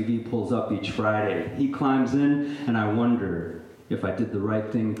black SUV pulls up each Friday. He climbs in, and I wonder if I did the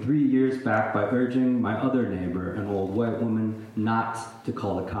right thing 3 years back by urging my other neighbor, an old white woman, not to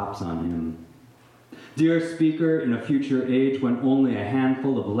call the cops on him. Dear speaker, in a future age when only a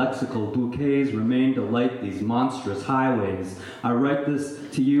handful of lexical bouquets remain to light these monstrous highways, I write this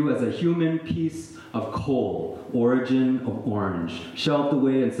to you as a human piece of coal, origin of orange, shelved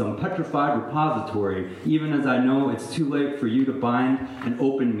away in some petrified repository, even as I know it's too late for you to bind and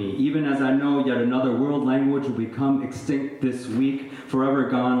open me, even as I know yet another world language will become extinct this week, forever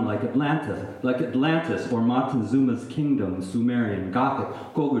gone like Atlantis or Montezuma's kingdom, Sumerian, Gothic,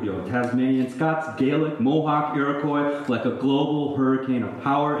 Goguryeo, Tasmanian, Scots, Gaelic, Mohawk, Iroquois, like a global hurricane of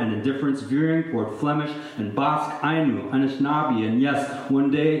power and indifference veering toward Flemish and Basque, Ainu, Anishinaabe, and yes, one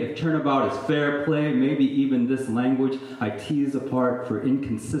day, if turnabout is fair play, maybe even this language I tease apart for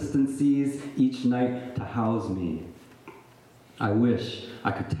inconsistencies each night to house me. I wish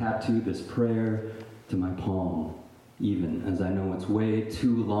I could tattoo this prayer to my palm, even as I know it's way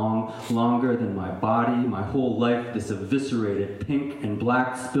too long, longer than my body, my whole life, this eviscerated pink and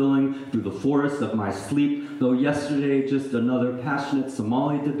black spilling through the forest of my sleep, though yesterday just another passionate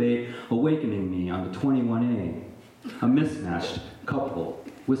Somali debate awakening me on the 21A. A mismatched couple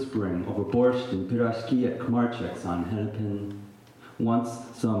whispering over borscht and pirashki at Kmarchek's on Hennepin. Once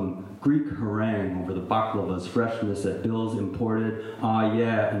some Greek harangue over the baklava's freshness at Bill's imported, ah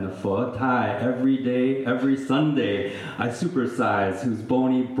yeah, and the pho Thai every day, every Sunday. I supersize, whose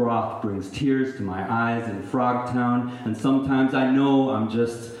bony broth brings tears to my eyes in Frogtown, and sometimes I know I'm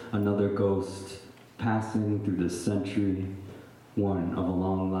just another ghost passing through this century. One of a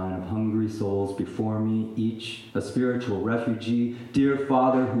long line of hungry souls before me, each a spiritual refugee. Dear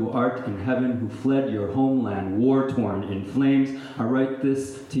Father, who art in heaven, who fled your homeland, war-torn in flames, I write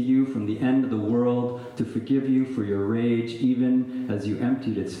this to you from the end of the world, to forgive you for your rage, even as you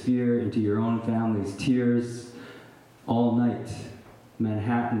emptied its fear into your own family's tears. All night,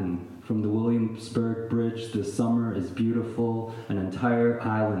 Manhattan, from the Williamsburg Bridge this summer is beautiful, an entire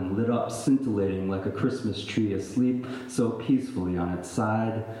island lit up, scintillating like a Christmas tree asleep so peacefully on its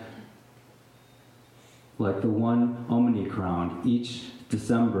side. Like the one Omni-crowned, each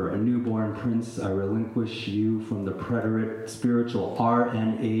December, a newborn prince, I relinquish you from the preterite spiritual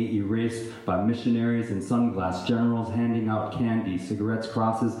RNA erased by missionaries and sunglass generals handing out candy, cigarettes,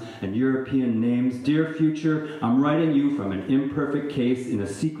 crosses, and European names. Dear future, I'm writing you from an imperfect case in a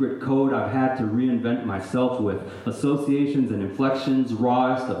secret code I've had to reinvent myself with. Associations and inflections,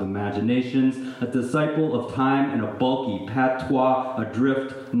 rawest of imaginations, a disciple of time and a bulky patois,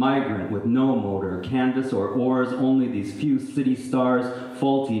 adrift, migrant with no motor, canvas or oars, only these few city stars,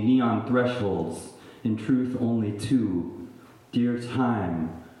 faulty neon thresholds, in truth only two. Dear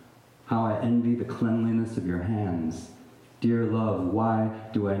time, how I envy the cleanliness of your hands. Dear love, why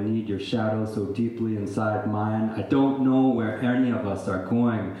do I need your shadow so deeply inside mine? I don't know where any of us are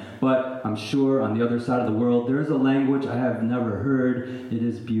going, but I'm sure on the other side of the world there is a language I have never heard. It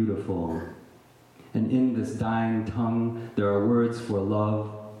is beautiful. And in this dying tongue there are words for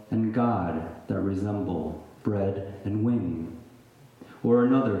love and God that resemble bread and wing. Or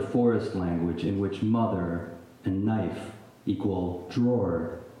another forest language in which mother and knife equal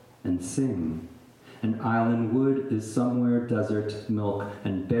drawer and sing. And island wood is somewhere desert, milk,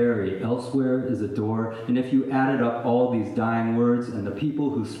 and berry. Elsewhere is a door. And if you added up all these dying words and the people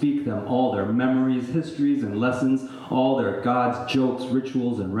who speak them, all their memories, histories, and lessons, all their gods, jokes,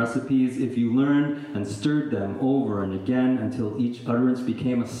 rituals, and recipes, if you learned and stirred them over and again until each utterance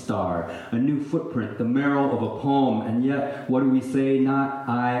became a star, a new footprint, the marrow of a poem, and yet, what do we say? Not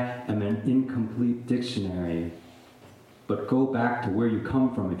I am an incomplete dictionary. But go back to where you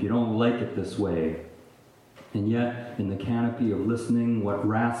come from if you don't like it this way. And yet, in the canopy of listening, what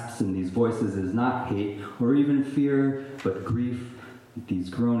rasps in these voices is not hate or even fear, but grief, these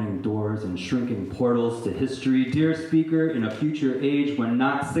groaning doors and shrinking portals to history. Dear speaker, in a future age when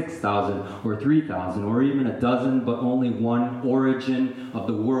not 6,000 or 3,000 or even a dozen, but only one origin of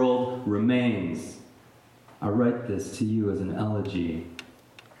the world remains, I write this to you as an elegy.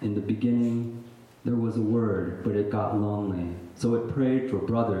 In the beginning, there was a word, but it got lonely. So it prayed for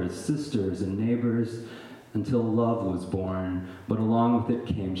brothers, sisters, and neighbors, until love was born, but along with it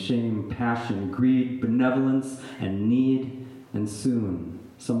came shame, passion, greed, benevolence, and need, and soon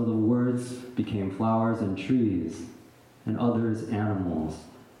some of the words became flowers and trees, and others animals,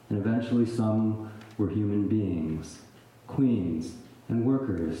 and eventually some were human beings, queens and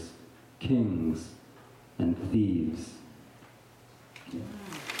workers, kings and thieves.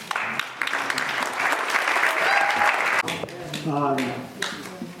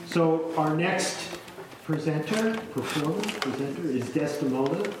 So our next presenter is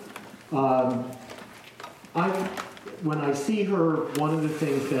Desdemona. When I see her, one of the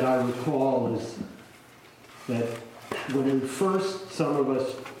things that I recall is that when some of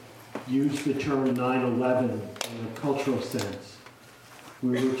us use the term 9/11 in a cultural sense.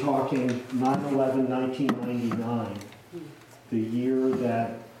 We were talking 9/11, 1999, the year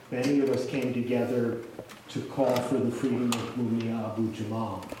that many of us came together to call for the freedom of Mumia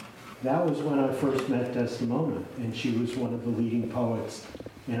Abu-Jamal. That was when I first met Desdemona, and she was one of the leading poets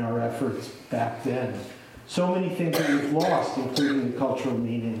in our efforts back then. So many things that we've lost, including the cultural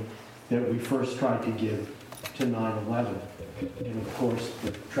meaning that we first tried to give to 9/11. And of course,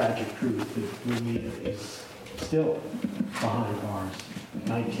 the tragic truth that Mumia is still behind bars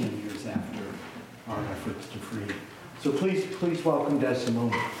 19 years after our efforts to free it. So please welcome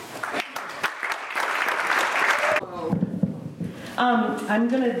Desdemona. I'm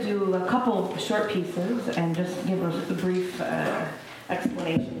going to do a couple short pieces and just give a brief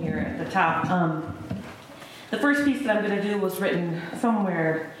explanation here at the top. The first piece that I'm going to do was written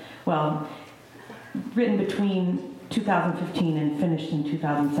between 2015 and finished in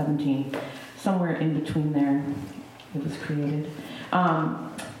 2017. Somewhere in between there, it was created.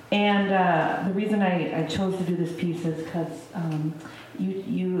 The reason I chose to do this piece is because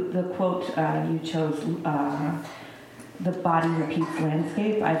the quote you chose, the body repeats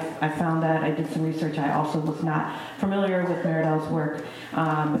landscape. I found that, I did some research. I also was not familiar with Meridell's work,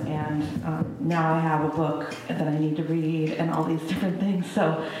 now I have a book that I need to read and all these different things.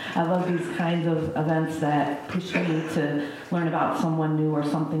 So I love these kinds of events that push me to learn about someone new or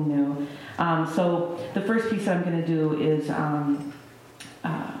something new. So the first piece that I'm going to do is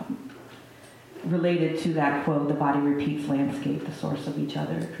related to that quote, the body repeats landscape, the source of each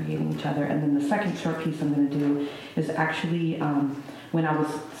other, creating each other. And then the second short piece I'm going to do is actually, when I was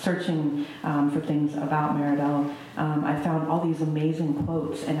searching for things about Meridell, I found all these amazing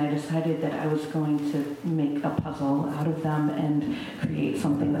quotes, and I decided that I was going to make a puzzle out of them and create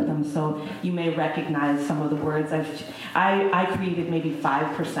something with them. So you may recognize some of the words. I created maybe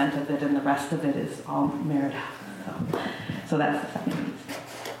 5% of it, and the rest of it is all Meridell. So that's the second piece.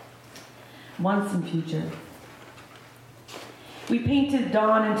 Once and future. We painted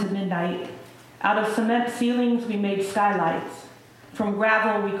dawn into midnight. Out of cement ceilings, we made skylights. From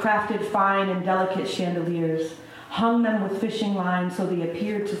gravel, we crafted fine and delicate chandeliers, hung them with fishing lines so they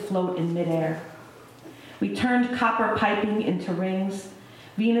appeared to float in midair. We turned copper piping into rings,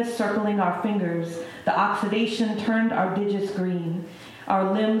 Venus circling our fingers. The oxidation turned our digits green,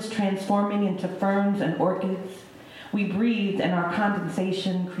 our limbs transforming into ferns and orchids. We breathed, and our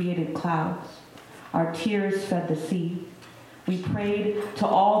condensation created clouds. Our tears fed the sea. We prayed to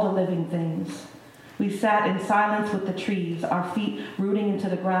all the living things. We sat in silence with the trees, our feet rooting into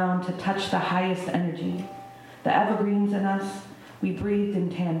the ground to touch the highest energy. The evergreens in us, we breathed in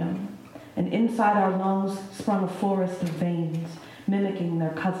tandem. And inside our lungs sprung a forest of veins, mimicking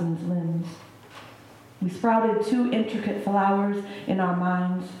their cousins' limbs. We sprouted 2 intricate flowers in our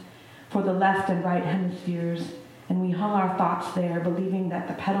minds for the left and right hemispheres, and we hung our thoughts there, believing that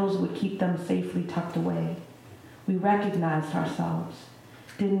the petals would keep them safely tucked away. We recognized ourselves,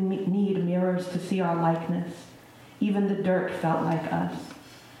 didn't need mirrors to see our likeness. Even the dirt felt like us.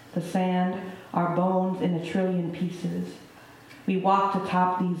 The sand, our bones in 1 trillion pieces. We walked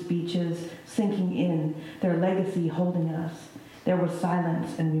atop these beaches, sinking in, their legacy holding us. There was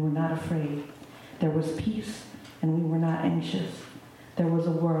silence, and we were not afraid. There was peace, and we were not anxious. There was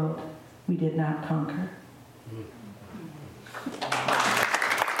a world we did not conquer.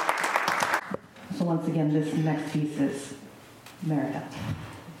 So once again, this next piece is Meridell.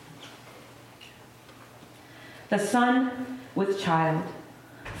 The sun with child,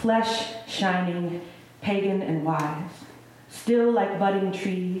 flesh shining, pagan and wise, still like budding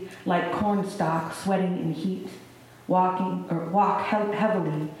tree, like cornstalk sweating in heat, walk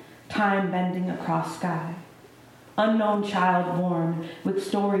heavily, time bending across sky. Unknown child born with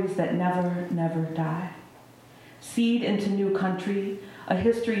stories that never, never die. Seed into new country, a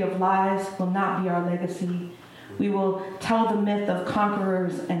history of lies will not be our legacy. We will tell the myth of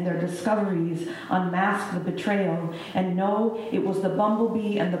conquerors and their discoveries, unmask the betrayal, and know it was the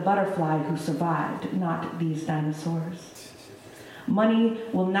bumblebee and the butterfly who survived, not these dinosaurs. Money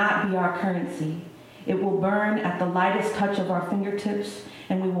will not be our currency. It will burn at the lightest touch of our fingertips,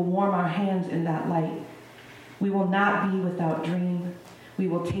 and we will warm our hands in that light. We will not be without dream. We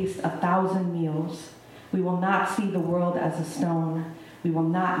will taste 1,000 meals. We will not see the world as a stone. We will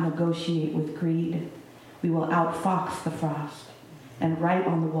not negotiate with greed. We will outfox the frost and write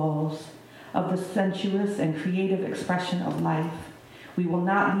on the walls of the sensuous and creative expression of life. We will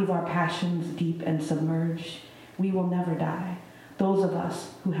not leave our passions deep and submerged. We will never die, those of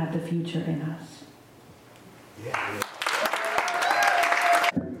us who have the future in us.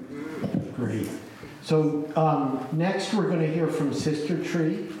 Great. So next we're going to hear from Sister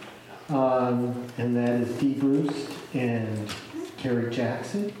Tree. And that is Dee Bruce and Carrie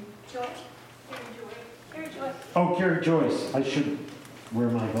Jackson. Oh, Carrie Joyce. I should wear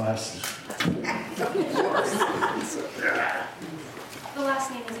my glasses. The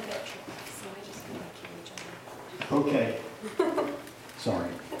last name is a bit tricky, so I just feel like Carrie Joyce. Okay. Sorry.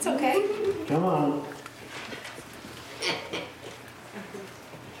 That's okay. Come on.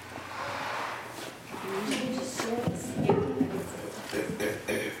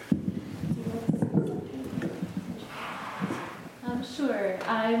 Sure.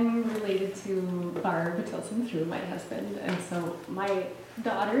 I'm related to Barb Tilson through my husband, and so my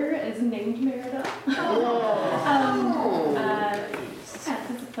daughter is named Merida. It's a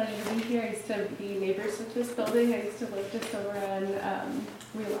pleasure to be here. I used to be neighbors with this building. I used to live just over on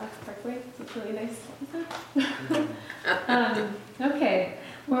Relax Parkway, so it's really nice. Okay,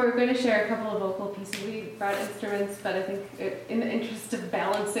 well, we're going to share a couple of vocal pieces. We brought instruments, but I think in the interest of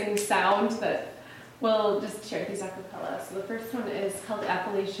balancing sound, that we'll just share these a cappella. So the first one is called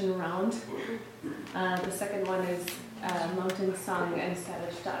Appalachian Round. The second one is Mountain Song and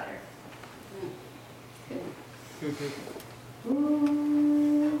Savage Daughter.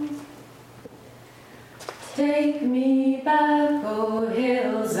 Take me back, oh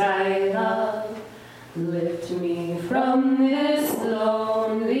hills I love, lift me from this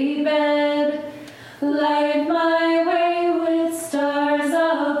lonely bed, light my way with stars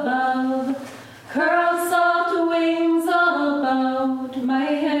above, curl soft wings about my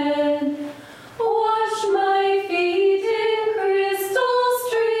head, wash my feet in crystal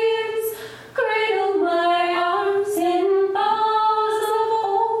streams, cradle my arms in boughs of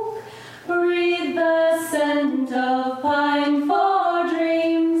oak, breathe the scent of pine for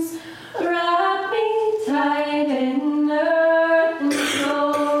dreams, wrap me tight in earth and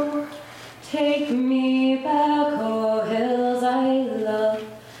snow. Take me back, oh hills I love,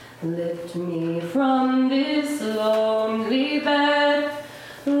 lift me from this lonely bed,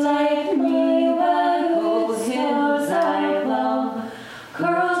 light me back, oh hills I love,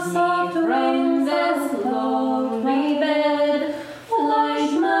 curl soft wings as lonely bed,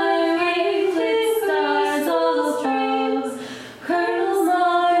 light my wings with stars of stars, curl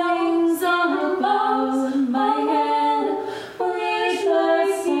my wings above my head, reach my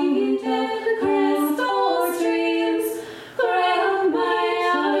seated crystal streams, ground my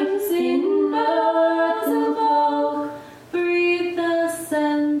arms in earth of oak, breathe the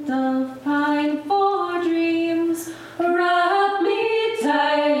scent of pine for dreams, wrap me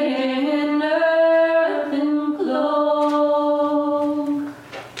tight in earth and cloak.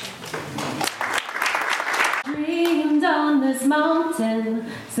 Dreamed on this mountain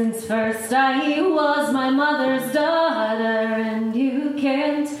since first I was my mother's daughter, and you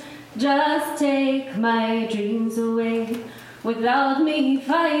can't just take my dreams away without me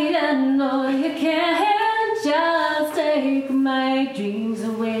fighting. No, you can't just take my dreams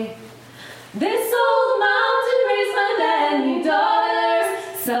away. This old mountain raised my many daughters.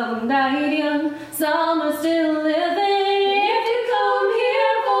 Some died young, some are still living. If you come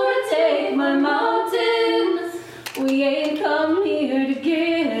here for to take my mountain, we ain't come here to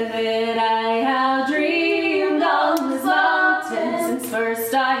give it. I have dreamed on this mountain since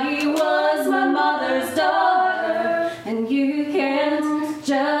first I was my mother's daughter, and you can't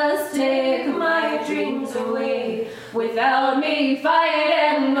just take my dreams away without me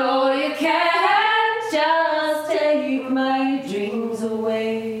fighting. No, you can't just take my dreams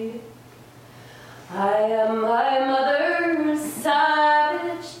away. I am my mother's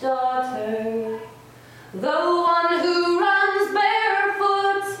savage daughter, the one who runs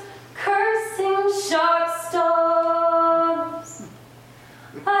barefoot, cursing sharp storms.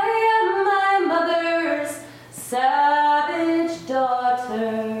 I am my mother's savage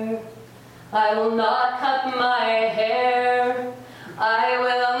daughter. I will not cut my hair, I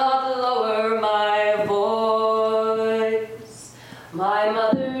will not lower my voice. My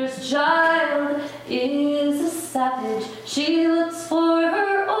mother's child is a savage. She looks for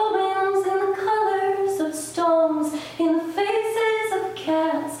her omens in the colors of storms, in the faces of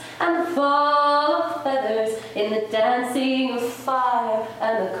cats and the fall of feathers, in the dancing of fire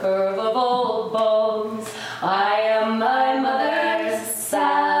and the curve of old bones. I am my mother's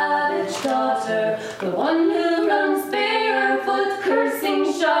savage daughter, the one who runs barefoot,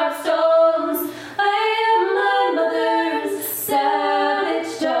 cursing sharp stones. I am my mother's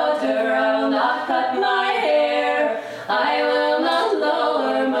savage daughter. I will not cut my hair, I will not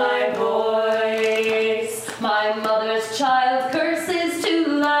lower my voice. My mother's child curses too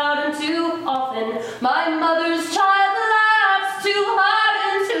loud and too often. My mother's child laughs too hard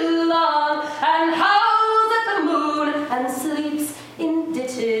and too long.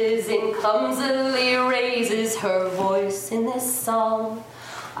 song.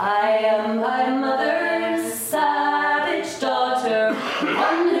 I am my mother's savage daughter,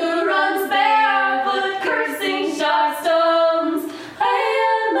 one who runs barefoot, cursing sharp stones. I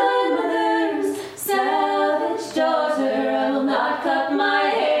am my mother's savage daughter. I will not cut my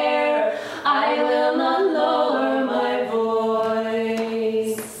hair. I will not lower my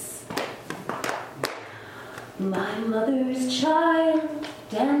voice. My mother's child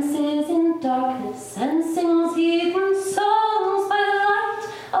dances in darkness and sings heathen songs by the light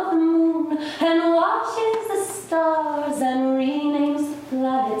of the moon, and watches the stars and renames the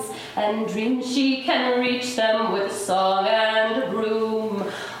planets, and dreams she can reach them with song and broom.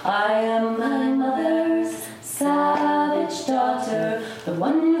 I am my mother's savage daughter, the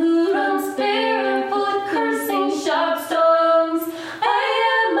one who runs barefoot, cursing sharp stones. I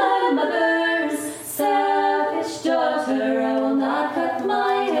am my mother's savage daughter. I will not cut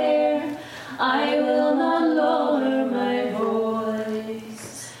my hair. I will not lower my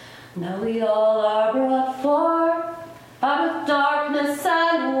voice. Now we all are brought forth out of darkness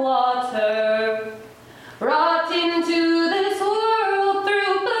and water, brought into this world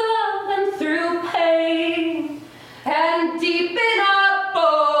through blood and through pain, and deep in our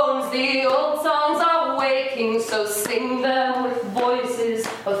bones the old songs are waking, so sing them with voices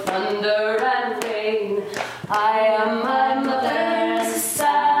of thunder and rain. I am my mother's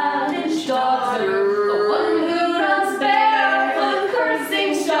savage daughter, the one who runs barefoot,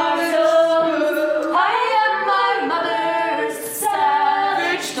 cursing sharp stones. I am my mother's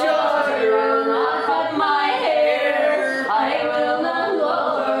savage daughter. I will not cut my hair. I will not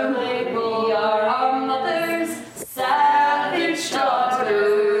lower my voice. We are our mother's savage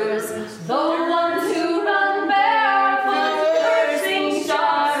daughters, the ones who run barefoot, cursing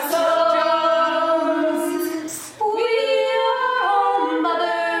sharp stones. We are our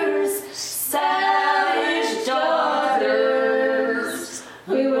mother's savage daughters.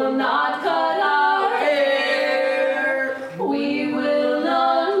 We will not cut our hair. We will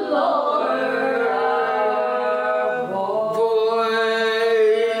not lower our voice.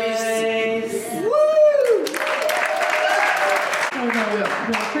 So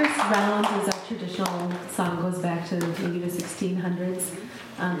the first round is our traditional song, goes back to maybe the 1600s.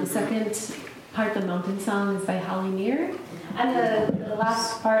 The second part, the mountain song, is by Holly Near. And the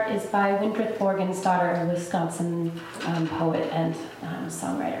last part is by Winthrop Morgensdaughter, a Wisconsin poet and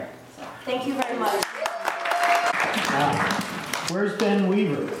songwriter. So, thank you very much. Where's Ben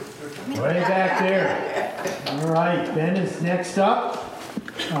Weaver? Way back there. All right, Ben is next up.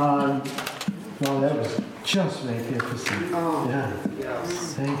 Well, that was just magnificent. Oh, yeah.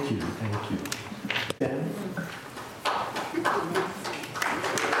 yes. Thank you. Ben?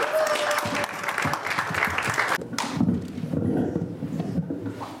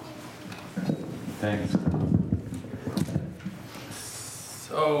 Thanks.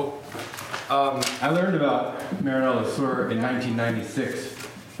 So, I learned about Meridel Lesueur in 1996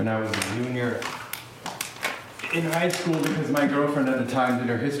 when I was a junior in high school because my girlfriend at the time did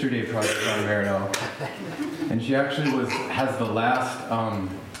her History Day project on Meridel. And she actually has the last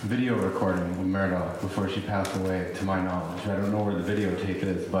video recording of Meridel before she passed away, to my knowledge. I don't know where the videotape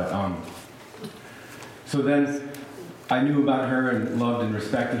is, but so then I knew about her and loved and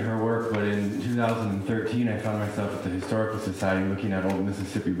respected her work, but in 2013 I found myself at the Historical Society looking at old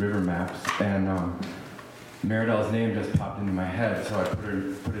Mississippi River maps, and Meridel's name just popped into my head, so I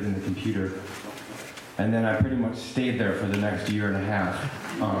put it in the computer. And then I pretty much stayed there for the next year and a half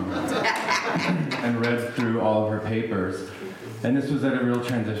and read through all of her papers. And this was at a real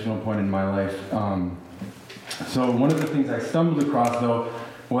transitional point in my life. So one of the things I stumbled across, though,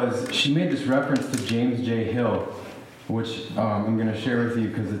 was she made this reference to James J. Hill, which I'm going to share with you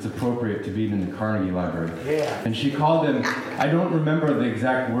because it's appropriate to be in the Carnegie Library. Yeah. And she called him, I don't remember the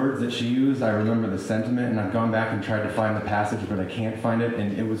exact words that she used, I remember the sentiment, and I've gone back and tried to find the passage, but I can't find it.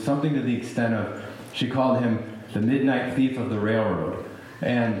 And it was something to the extent of, she called him the midnight thief of the railroad.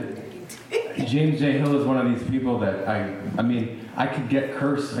 And James J. Hill is one of these people that I mean, I could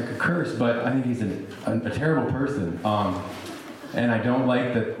curse, but I think he's a terrible person. And I don't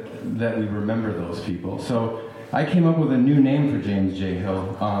like that we remember those people. So I came up with a new name for James J.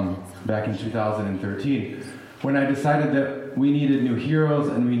 Hill back in 2013 when I decided that we needed new heroes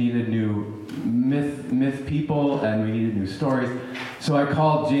and we needed new myth people and we needed new stories. So I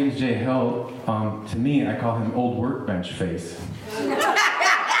called James J. Hill, to me, I call him Old Workbench Face.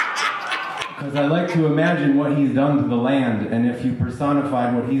 Because I like to imagine what he's done to the land, and if you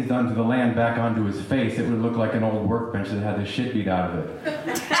personified what he's done to the land back onto his face, it would look like an old workbench that had the shit beat out of it.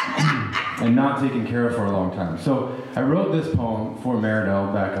 and not taken care of for a long time. So I wrote this poem for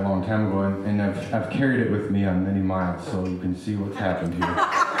Meridel back a long time ago, and I've carried it with me on many miles, so you can see what's happened here.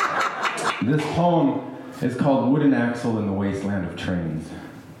 This poem is called Wooden Axle in the Wasteland of Trains.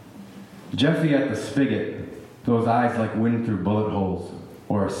 Jeffy at the spigot, those eyes like wind through bullet holes,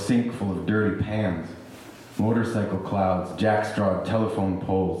 or a sink full of dirty pans, motorcycle clouds, jackstrawed telephone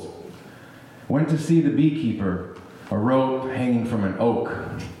poles. Went to see the beekeeper, a rope hanging from an oak,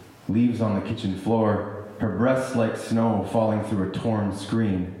 leaves on the kitchen floor, her breasts like snow falling through a torn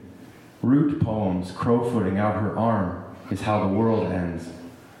screen. Root poems crowfooting out her arm is how the world ends.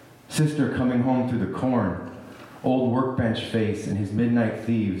 Sister coming home through the corn, old workbench face and his midnight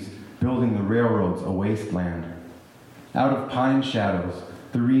thieves building the railroads a wasteland. Out of pine shadows,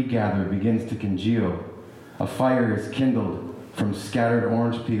 the regather begins to congeal. A fire is kindled from scattered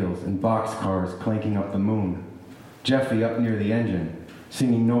orange peels and boxcars clanking up the moon. Jeffy up near the engine,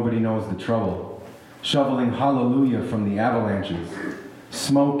 singing Nobody Knows the Trouble, shoveling hallelujah from the avalanches.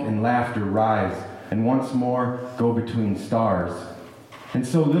 Smoke and laughter rise, and once more go between stars. And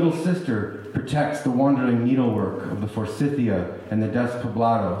so little sister protects the wandering needlework of the Forsythia and the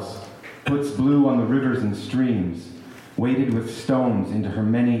Despoblados, puts blue on the rivers and streams, weighted with stones into her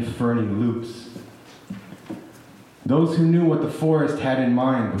many ferny loops. Those who knew what the forest had in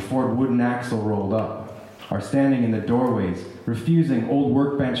mind before Wooden Axle rolled up are standing in the doorways, refusing old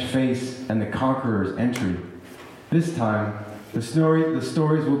workbench face and the conqueror's entry. This time, the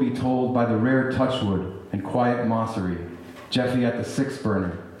stories will be told by the rare touchwood and quiet mossery, Jeffy at the six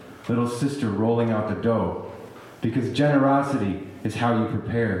burner, little sister rolling out the dough, because generosity is how you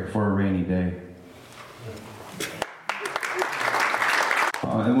prepare for a rainy day.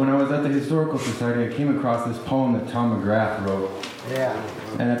 And when I was at the Historical Society, I came across this poem that Tom McGrath wrote. Yeah.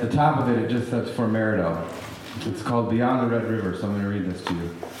 And at the top of it, it just says for Meridel. It's called Beyond the Red River, so I'm going to read this to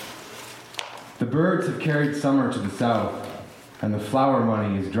you. The birds have carried summer to the south, and the flower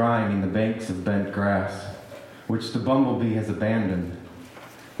money is drying in the banks of bent grass, which the bumblebee has abandoned.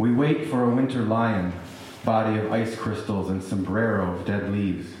 We wait for a winter lion, body of ice crystals and sombrero of dead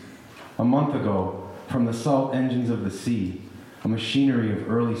leaves. A month ago, from the salt engines of the sea, a machinery of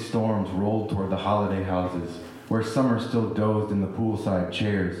early storms rolled toward the holiday houses, where summer still dozed in the poolside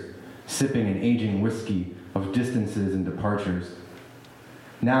chairs, sipping an aging whiskey of distances and departures.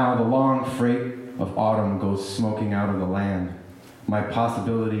 Now the long freight of autumn goes smoking out of the land. My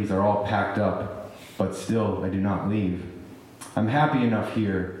possibilities are all packed up, but still I do not leave. I'm happy enough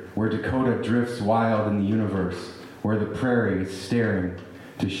here, where Dakota drifts wild in the universe, where the prairie is staring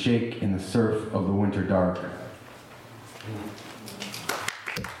to shake in the surf of the winter dark.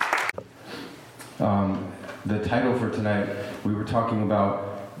 The title for tonight, we were talking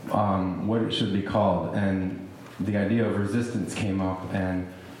about what it should be called, and the idea of resistance came up, and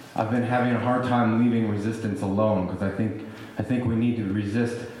I've been having a hard time leaving resistance alone, because I think we need to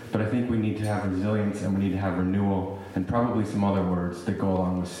resist, but I think we need to have resilience, and we need to have renewal, and probably some other words that go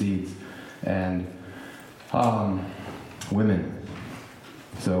along with seeds, and women.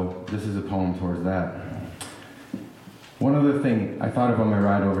 So this is a poem towards that. One other thing I thought of on my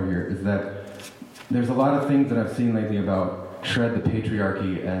ride over here is that there's a lot of things that I've seen lately about shred the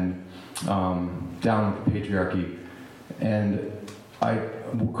patriarchy and down with the patriarchy, and I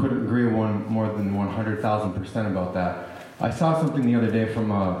couldn't agree more than 100,000% about that. I saw something the other day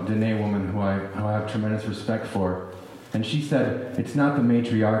from a Dene woman who I have tremendous respect for, and she said, it's not the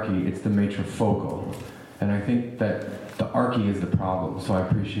matriarchy, it's the matrifocal. And I think that the archy is the problem, so I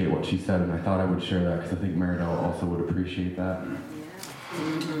appreciate what she said, and I thought I would share that because I think Meridel also would appreciate that.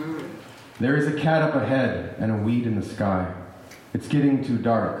 There is a cat up ahead and a weed in the sky. It's getting too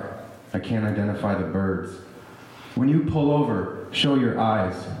dark. I can't identify the birds. When you pull over, show your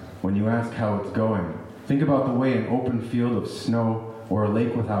eyes. When you ask how it's going, think about the way an open field of snow or a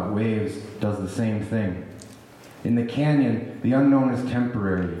lake without waves does the same thing. In the canyon, the unknown is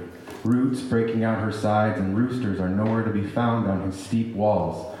temporary. Roots breaking out her sides and roosters are nowhere to be found on his steep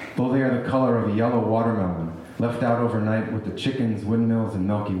walls, though they are the color of a yellow watermelon, left out overnight with the chickens, windmills, and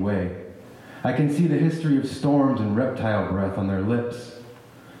Milky Way. I can see the history of storms and reptile breath on their lips.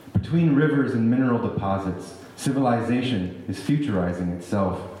 Between rivers and mineral deposits, civilization is futurizing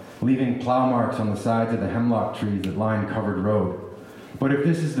itself, leaving plow marks on the sides of the hemlock trees that line covered road. But if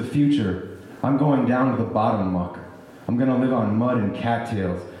this is the future, I'm going down to the bottom muck. I'm going to live on mud and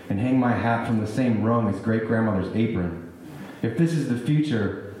cattails and hang my hat from the same rung as great-grandmother's apron. If this is the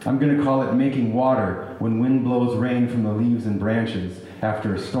future, I'm going to call it making water when wind blows rain from the leaves and branches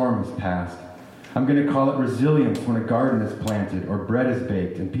after a storm has passed. I'm going to call it resilience when a garden is planted or bread is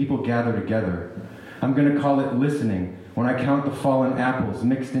baked and people gather together. I'm going to call it listening when I count the fallen apples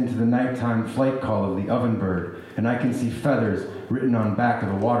mixed into the nighttime flight call of the ovenbird, and I can see feathers written on back of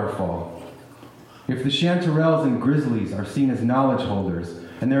a waterfall. If the chanterelles and grizzlies are seen as knowledge holders,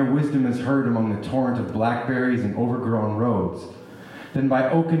 and their wisdom is heard among the torrent of blackberries and overgrown roads, then by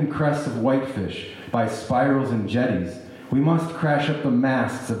oaken crests of whitefish, by spirals and jetties, we must crash up the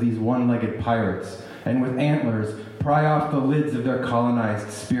masts of these one-legged pirates, and with antlers pry off the lids of their colonized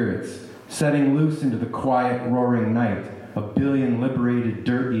spirits, setting loose into the quiet, roaring night a billion liberated,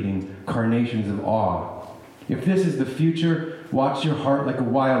 dirt-eating carnations of awe. If this is the future, watch your heart like a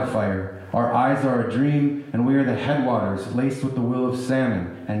wildfire. Our eyes are a dream, and we are the headwaters laced with the will of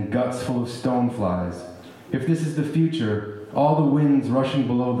salmon and guts full of stoneflies. If this is the future, all the winds rushing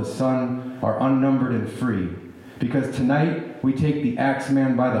below the sun are unnumbered and free. Because tonight, we take the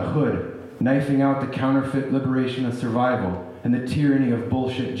Axeman by the hood, knifing out the counterfeit liberation of survival and the tyranny of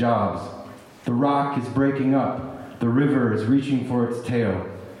bullshit jobs. The rock is breaking up. The river is reaching for its tail.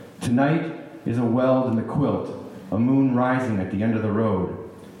 Tonight is a weld in the quilt, a moon rising at the end of the road.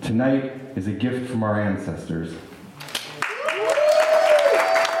 Tonight is a gift from our ancestors.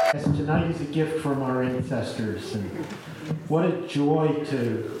 Yes, tonight is a gift from our ancestors. And what a joy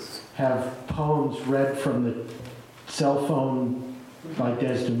to have poems read from the cell phone by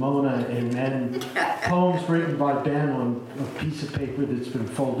Desdemona, and then poems written by Ben on a piece of paper that's been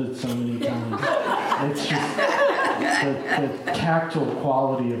folded so many times. It's just the tactile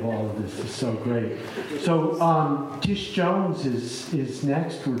quality of all of this is so great. So Tish Jones is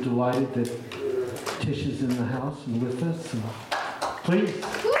next. We're delighted that Tish is in the house and with us. And please.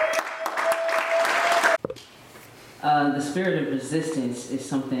 The spirit of resistance is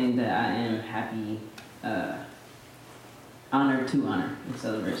something that I am happy, honored to honor and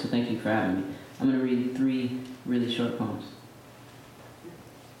celebrate. So thank you for having me. I'm going to read 3 really short poems.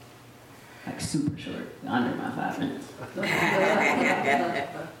 Like super short, under my 5 minutes.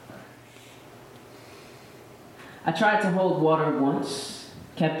 I tried to hold water once,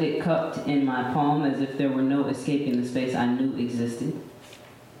 kept it cupped in my palm as if there were no escaping the space I knew existed.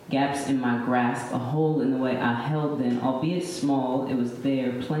 Gaps in my grasp, a hole in the way I held them, albeit small, it was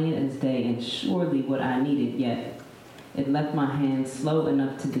there, plain as day, and surely what I needed, yet it left my hand slow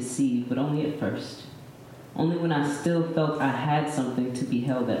enough to deceive, but only at first. Only when I still felt I had something to be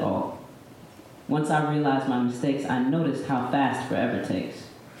held at all. Once I realized my mistakes, I noticed how fast forever takes.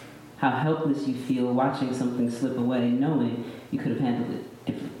 How helpless you feel watching something slip away, knowing you could have handled it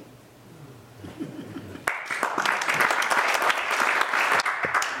differently.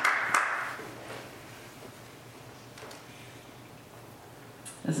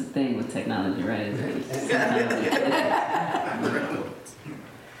 That's the thing with technology, right?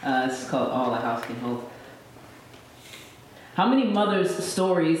 This is called All a House Can Hold. How many mothers'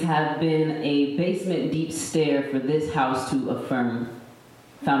 stories have been a basement deep stair for this house to affirm?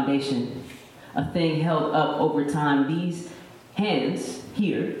 Foundation, a thing held up over time. These hands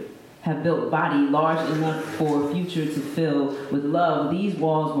here have built body large enough for future to fill with love. These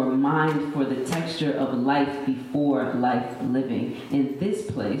walls were mined for the texture of life before life living. In this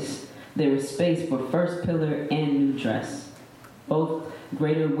place, there is space for first pillar and new dress. Both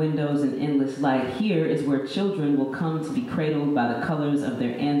greater windows and endless light. Here is where children will come to be cradled by the colors of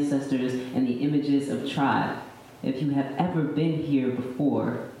their ancestors and the images of tribe. If you have ever been here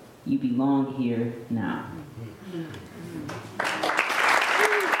before, you belong here now.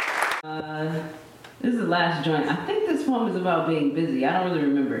 This is the last joint. I think this poem is about being busy. I don't really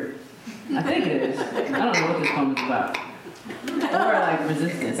remember. I think it is. I don't know what this poem is about. Or like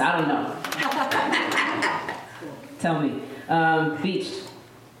resistance. I don't know. Tell me. Beached.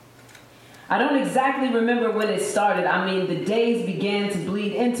 I don't exactly remember when it started. I mean, the days began to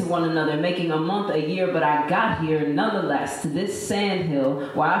bleed into one another, making a month a year, but I got here nonetheless to this sandhill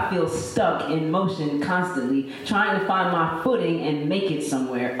where I feel stuck in motion constantly, trying to find my footing and make it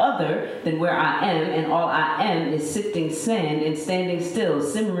somewhere other than where I am, and all I am is sifting sand and standing still,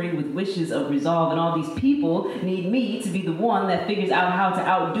 simmering with wishes of resolve, and all these people need me to be the one that figures out how to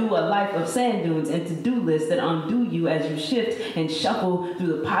outdo a life of sand dunes and to-do lists that undo you as you shift and shuffle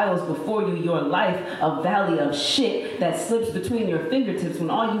through the piles before you. Your life, a valley of shit that slips between your fingertips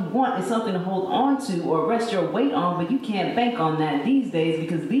when all you want is something to hold on to or rest your weight on, but you can't bank on that these days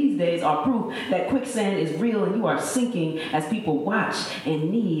because these days are proof that quicksand is real and you are sinking as people watch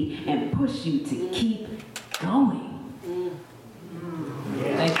and need and push you to keep going.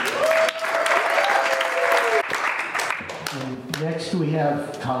 Thank you. And next we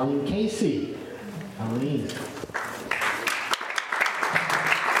have Colleen Casey. Colleen.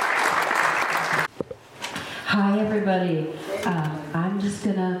 Hi, everybody. I'm just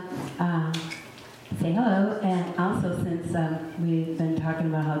going to say hello, and also since we've been talking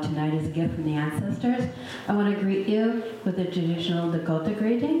about how tonight is a gift from the ancestors, I want to greet you with a traditional Dakota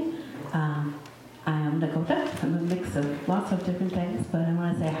greeting. I am Dakota. I'm a mix of lots of different things, but I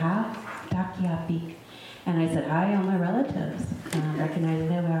want to say ha, takiapi. And I said hi, all my relatives, recognizing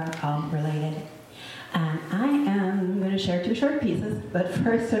that we are all related. And I am going to share two short pieces, but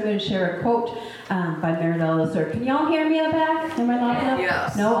first I'm going to share a quote by Meridel Lesueur. Can y'all hear me in the back? Am I loud enough?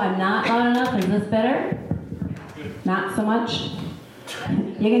 Yes. No, I'm not loud enough. Is this better? Not so much?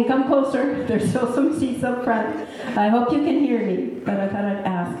 You can come closer. There's still some seats up front. I hope you can hear me, but I thought I'd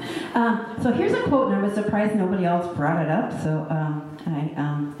ask. So here's a quote, and I was surprised nobody else brought it up, so I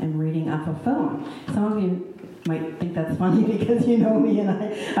am reading off a phone. Some of you might think that's funny because you know me and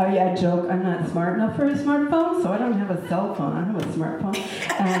I joke, I'm not smart enough for a smartphone, so I don't have a cell phone, I have a smartphone.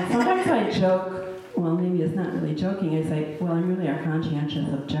 And sometimes I joke, well, maybe it's not really joking, I say, well, I'm really a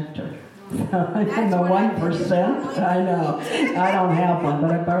conscientious objector. So I'm in the 1%. I know. I don't have one,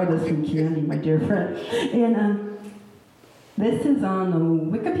 but I borrowed this from Candy, my dear friend. And this is on the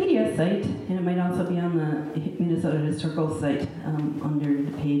Wikipedia site, and it might also be on the Minnesota Historical site under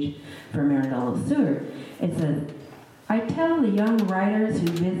the page for Meridel Lesueur. It says, I tell the young writers who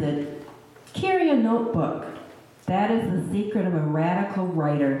visit, carry a notebook. That is the secret of a radical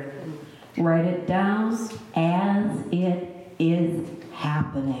writer. Write it down as it is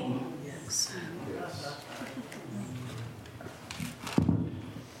happening. Yes.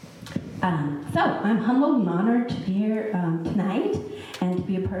 So I'm humbled and honored to be here tonight and to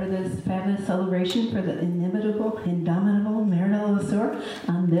be a part of this fabulous celebration for the indomitable Meridel Lesueur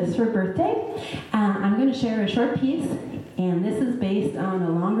on this her birthday. I'm going to share a short piece, and this is based on a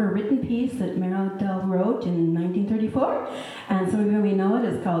longer written piece that Meridel wrote in 1934, and some of you may know it.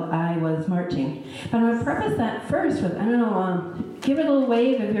 It's called I Was Marching. But I'm going to preface that first with, give it a little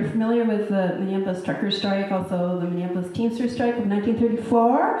wave if you're familiar with the Minneapolis trucker strike, also the Minneapolis Teamster strike of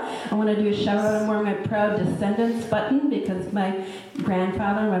 1934. I want to do a shout out on where my proud descendants button, because my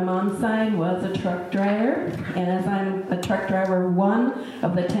grandfather on my mom's side was a truck driver, and as I'm a truck driver, one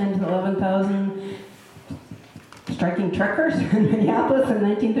of the 10 to 11,000 striking truckers in Minneapolis in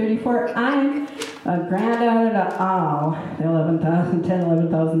 1934, I'm a granddaughter to all the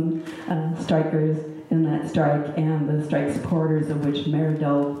 11,000 strikers in that strike, and the strike supporters, of which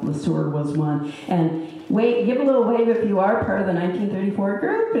Meridel Lesueur was one. And give a little wave if you are part of the 1934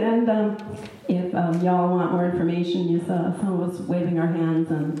 group, and if y'all want more information, you saw some of us waving our hands,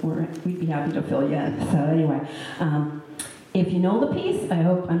 and we'd be happy to fill you in. So anyway, if you know the piece, I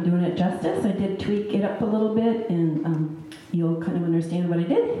hope I'm doing it justice. I did tweak it up a little bit, and you'll kind of understand what I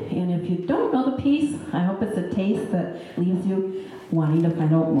did. And if you don't know the piece, I hope it's a taste that leaves you wanting to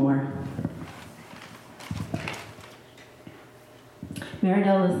find out more.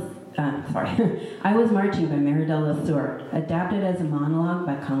 I Was Marching by Meridel Lesueur, adapted as a monologue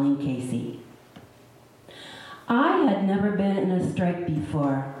by Colleen Casey. I had never been in a strike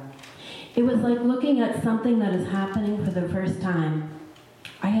before. It was like looking at something that is happening for the first time.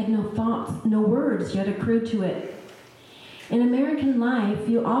 I had no thoughts, no words yet accrued to it. In American life,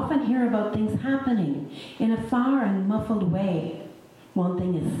 you often hear about things happening in a far and muffled way. One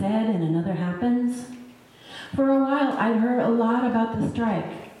thing is said and another happens. For a while, I'd heard a lot about the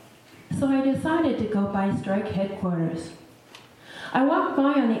strike, so I decided to go by strike headquarters. I walked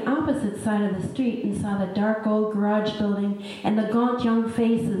by on the opposite side of the street and saw the dark old garage building and the gaunt young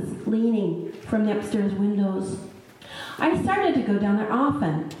faces leaning from the upstairs windows. I started to go down there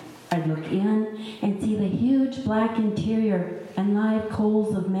often. I'd look in and see the huge black interior and live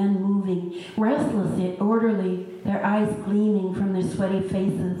coals of men moving, restless yet orderly, their eyes gleaming from their sweaty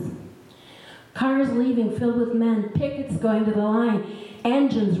faces. Cars leaving filled with men, pickets going to the line,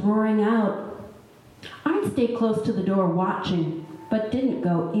 engines roaring out. I'd stay close to the door watching, but didn't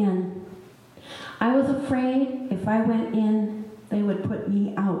go in. I was afraid if I went in, they would put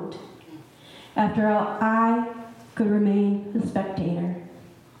me out. After all, I could remain a spectator.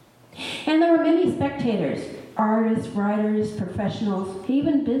 And there were many spectators, artists, writers, professionals,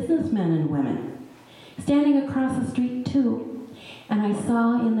 even businessmen and women, standing across the street too. And I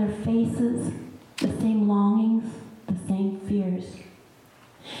saw in their faces the same longings, the same fears.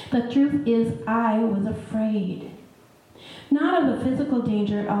 The truth is, I was afraid. Not of the physical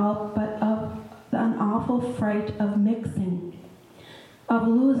danger at all, but of an awful fright of mixing, of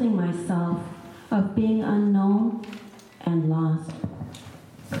losing myself, of being unknown and lost.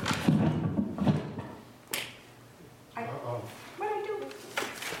 What do I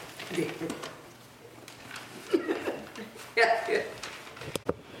do?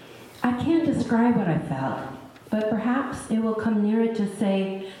 I can't describe what I felt, but perhaps it will come nearer to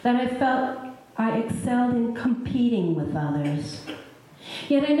say that I felt I excelled in competing with others.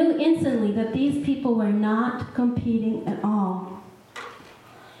 Yet I knew instantly that these people were not competing at all.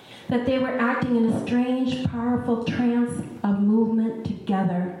 That they were acting in a strange, powerful trance of movement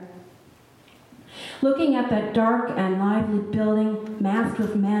together. Looking at that dark and lively building, masked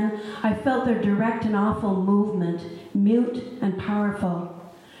with men, I felt their direct and awful movement, mute and powerful,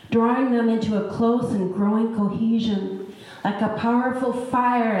 drawing them into a close and growing cohesion, like a powerful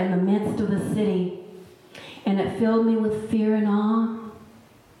fire in the midst of the city. And it filled me with fear and awe,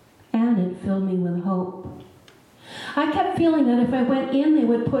 and it filled me with hope. I kept feeling that if I went in, they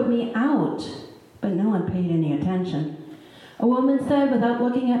would put me out, but no one paid any attention. A woman said, without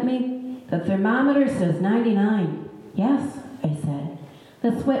looking at me, "The thermometer says 99. "Yes," I said.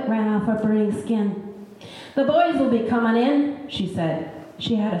 The sweat ran off her burning skin. "The boys will be coming in," she said.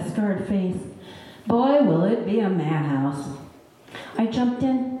 She had a scarred face. "Boy, will it be a madhouse." I jumped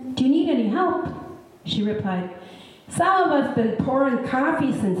in. "Do you need any help?" She replied, "Some of us been pouring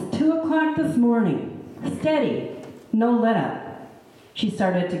coffee since 2 o'clock this morning. Steady, no let up." She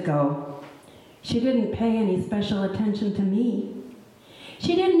started to go. She didn't pay any special attention to me.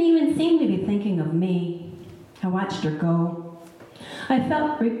 She didn't even seem to be thinking of me. I watched her go. I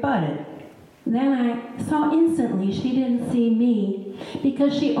felt rebutted. Then I saw instantly she didn't see me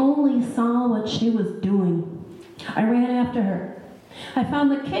because she only saw what she was doing. I ran after her. I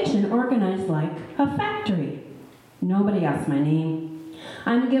found the kitchen organized like a factory. Nobody asked my name.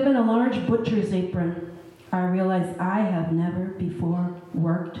 I'm given a large butcher's apron. I realize I have never before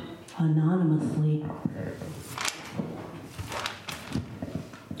worked anonymously.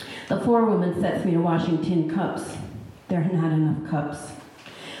 The forewoman sets me to washing tin cups. There are not enough cups.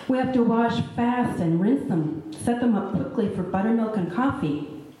 We have to wash fast and rinse them, set them up quickly for buttermilk and coffee.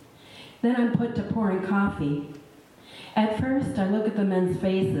 Then I'm put to pouring coffee. At first, I look at the men's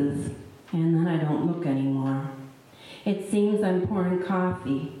faces, and then I don't look anymore. It seems I'm pouring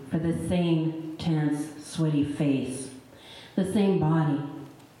coffee for the same tense, sweaty face, the same body,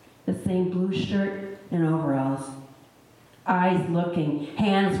 the same blue shirt and overalls. Eyes looking,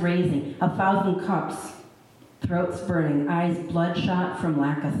 hands raising, 1,000 cups. Throats burning, eyes bloodshot from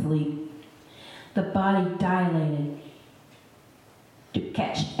lack of sleep. The body dilated to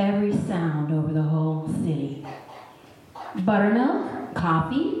catch every sound over the whole city. Buttermilk,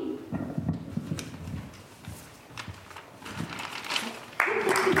 coffee.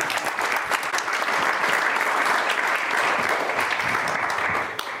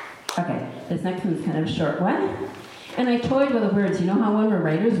 Okay, this next one's kind of a short one. And I toyed with the words. You know how when we're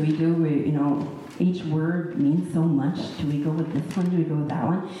writers, we each word means so much. Do we go with this one? Do we go with that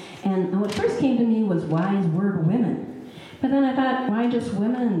one? And what first came to me was wise word women. But then I thought, why just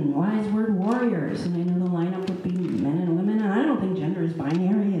women? Wise word warriors? And I knew the lineup would be men and women. And I don't think gender is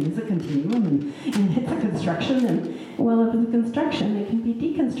binary and it's a continuum and it's a construction. And well, if it's a construction, it can be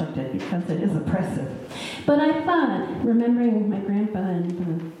deconstructed because it is oppressive. But I thought, remembering my grandpa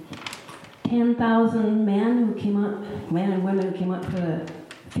and 10,000 men and women who came up for the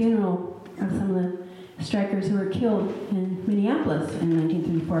funeral of some of the strikers who were killed in Minneapolis in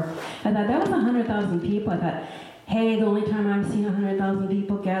 1934. I thought that was 100,000 people. I thought, hey, the only time I've seen 100,000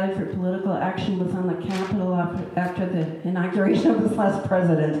 people gathered for political action was on the Capitol after the inauguration of this last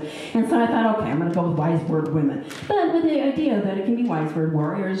president. And so I thought, okay, I'm going to go with wise word women. But with the idea that it can be wise word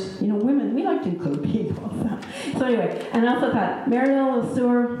warriors, women, we like to include people. So anyway, and I also thought, Meredith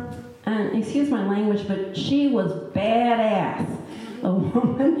LeSueur, and excuse my language, but she was badass. A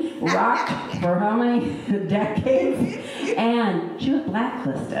woman rocked for how many decades? And she was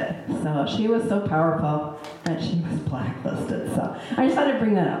blacklisted. So she was so powerful that she was blacklisted. So I just thought I'd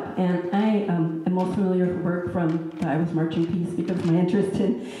bring that up. And I am most familiar with her work from the I Was Marching Peace because of my interest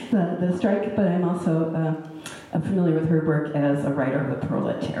in the strike, but I'm also familiar with her work as a writer of the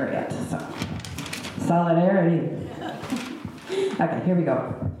proletariat. So, solidarity. Okay, here we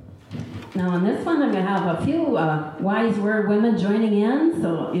go. Now on this one, I'm going to have a few wise word women joining in,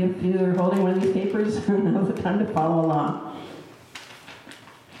 so if you're holding one of these papers, now's the time to follow along.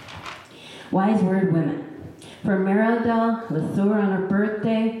 Wise word women. For Meredith LeSueur on her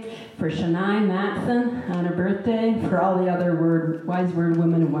birthday, for Shania Matson on her birthday, for all the other wise word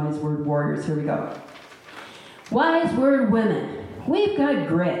women and wise word warriors. Here we go. Wise word women. We've got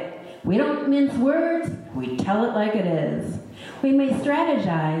grit. We don't mince words, we tell it like it is. We may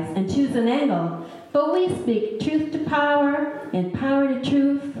strategize and choose an angle, but we speak truth to power and power to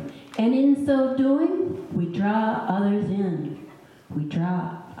truth, and in so doing, we draw others in. We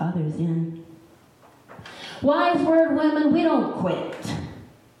draw others in. Wise word women, we don't quit.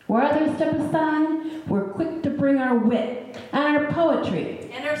 Where others step aside, we're quick to bring our wit and our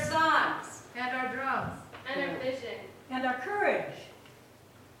poetry and our songs And our drums. And our vision. And our courage.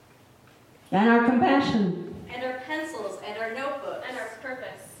 And our compassion. And our pencils. And our notebooks. And our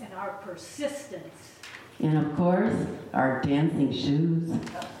purpose. And our persistence. And of course, our dancing shoes.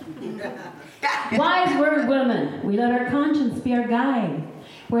 Wise word, women. We let our conscience be our guide.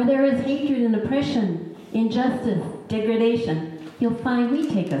 Where there is hatred and oppression, injustice, degradation, you'll find we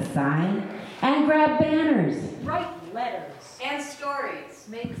take a side and grab banners. Write letters. And stories.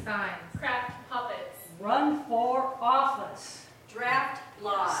 Make signs. Craft puppets. Run for office. Draft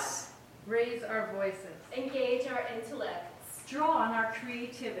laws. Raise our voices. Engage our intellects. Draw on our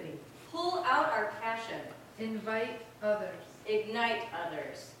creativity. Pull out our passion. Invite others. Ignite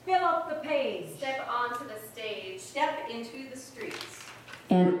others. Fill up the page. Step onto the stage. Step into the streets.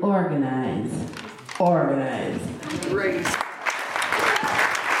 And organize. Organize. Great.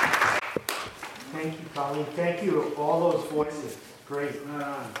 Thank you, Colleen. Thank you, all those voices. Great. Not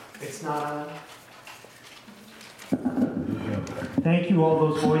on. It's not on? Thank you, all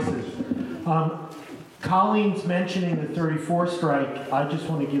those voices. Colleen's mentioning the 34 strike. I just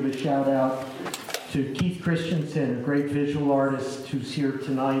want to give a shout out to Keith Christensen, a great visual artist who's here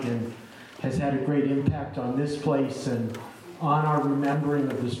tonight and has had a great impact on this place and on our remembering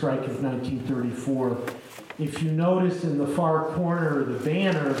of the strike of 1934. If you notice in the far corner of the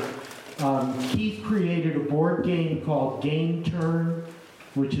banner, Keith created a board game called Game Turn,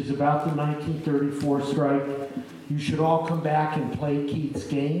 which is about the 1934 strike. You should all come back and play Keith's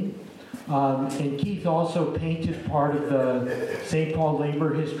game. And Keith also painted part of the St. Paul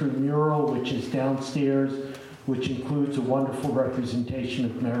Labor History mural, which is downstairs, which includes a wonderful representation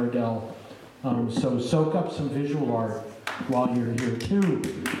of Meridel. So soak up some visual art while you're here too.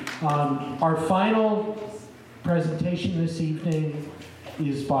 Our final presentation this evening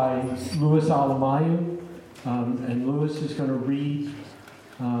is by Louis Alamayu, and Louis is going to read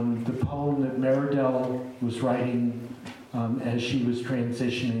the poem that Meridel was writing as she was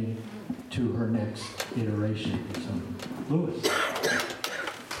transitioning to her next iteration. So, Louis.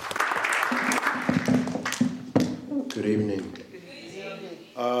 Good evening.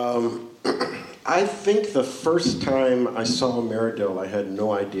 I think the first time I saw Meridel, I had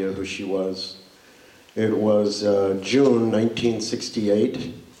no idea who she was. It was June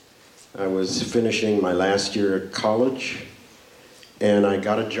 1968. I was finishing my last year at college, and I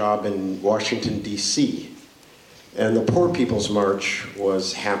got a job in Washington, D.C. And the Poor People's March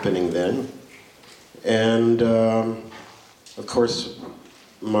was happening then. And, of course,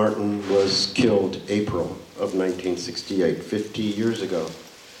 Martin was killed April of 1968, 50 years ago.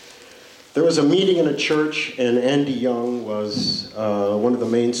 There was a meeting in a church, and Andy Young was one of the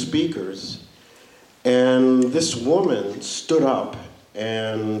main speakers. And this woman stood up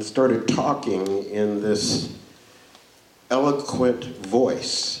and started talking in this eloquent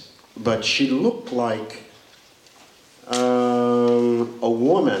voice. But she looked like a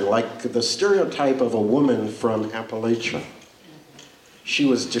woman, like the stereotype of a woman from Appalachia. She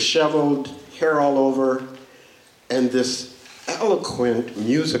was disheveled, hair all over, and this eloquent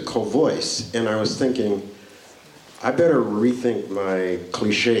musical voice. And I was thinking, I better rethink my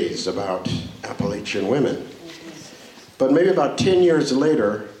cliches about Appalachian women. But maybe about 10 years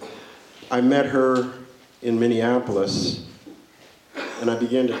later, I met her in Minneapolis, and I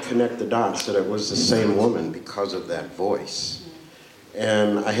began to connect the dots that it was the same woman because of that voice.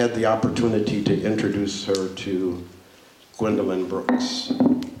 And I had the opportunity to introduce her to Gwendolyn Brooks.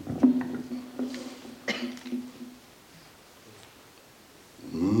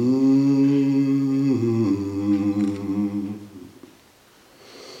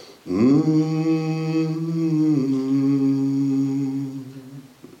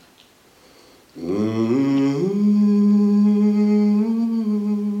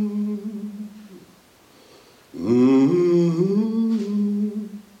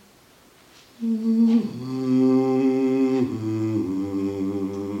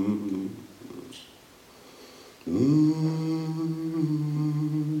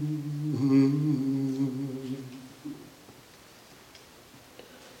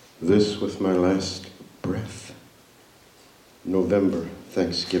 This with my last breath. November,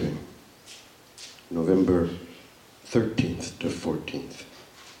 Thanksgiving. November 13th to 14th.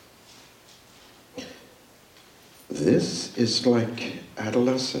 This is like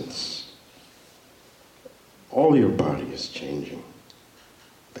adolescence. All your body is changing.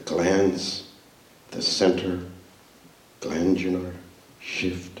 The glands, the center, glandular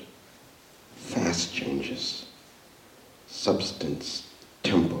shift, fast changes, substance,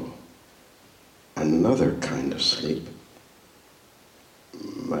 tempo, another kind of sleep.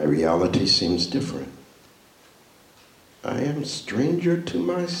 My reality seems different. I am stranger to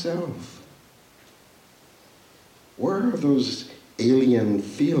myself. Where are those alien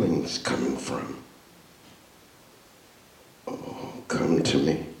feelings coming from? Oh, come to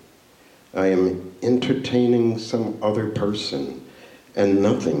me. I am entertaining some other person, and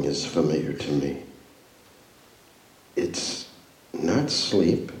nothing is familiar to me. It's not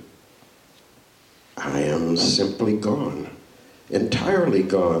sleep. I am simply gone, entirely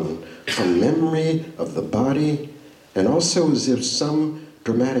gone from memory of the body, and also as if some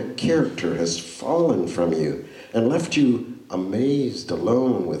dramatic character has fallen from you and left you amazed,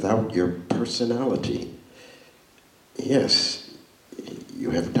 alone, without your personality. Yes, you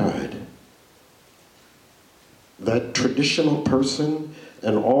have died. That traditional person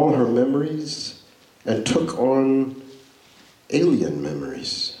and all her memories, and took on alien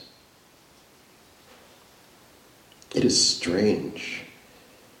memories. It is strange.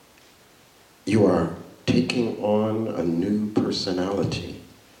 You are taking on a new personality,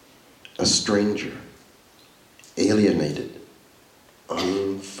 a stranger, alienated,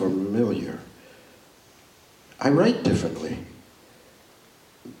 unfamiliar. I write differently.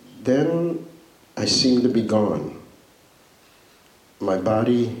 Then I seem to be gone. My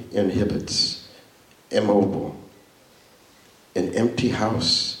body inhibits, immobile, an empty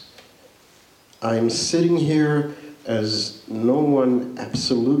house. I'm sitting here as no one,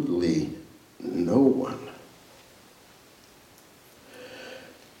 absolutely no one.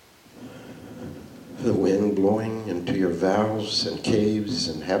 The wind blowing into your valves and caves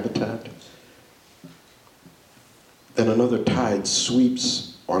and habitat. Then another tide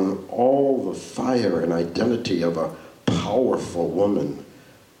sweeps on all the fire and identity of a powerful woman,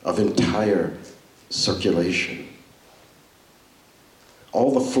 of entire circulation.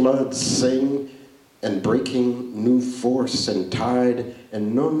 All the floods sing and breaking new force and tide,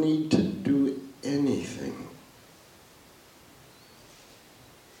 and no need to do anything.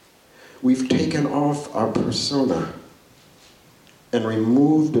 We've taken off our persona and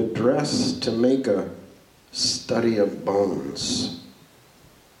removed a dress to make a study of bones.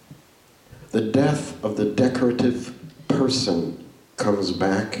 The death of the decorative person comes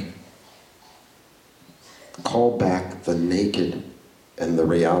back. Call back the naked and the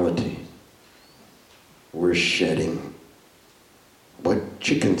reality. We're shedding what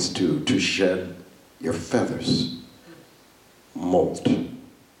chickens do to shed your feathers. Molt.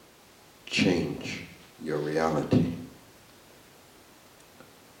 Change your reality.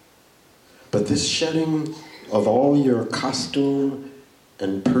 But this shedding of all your costume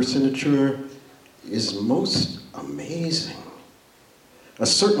and personature is most amazing. A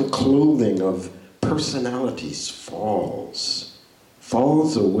certain clothing of personalities falls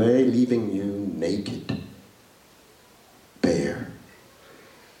away, leaving you naked, bare.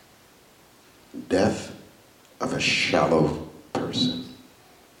 Death of a shallow person.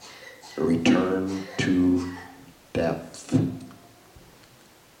 A return to depth.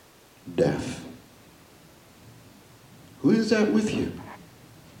 Death. Who is that with you?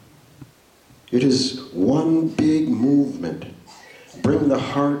 It is one big movement. Bring the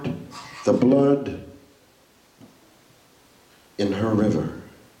heart, the blood, in her river.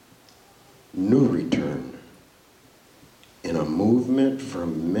 New return. In a movement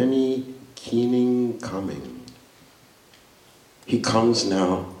from many keening coming. He comes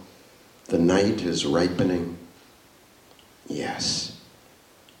now. The night is ripening. Yes.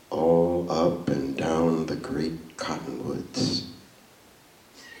 All up and down the great cottonwoods.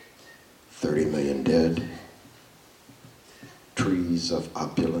 30 million dead. Trees of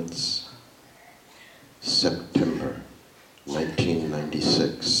opulence. September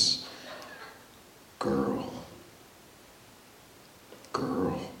 1996. Girl.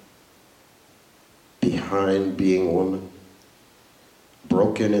 Behind being woman.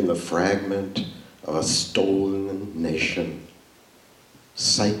 Broken in the fragment of a stolen nation.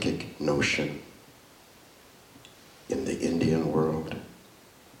 Psychic notion. In the Indian world.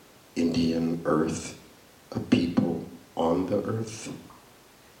 Indian earth. A people on the earth.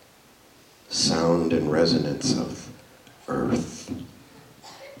 Sound and resonance of earth.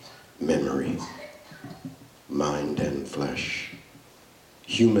 Memory. Mind and flesh.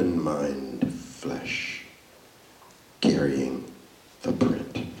 Human mind, flesh. Carrying the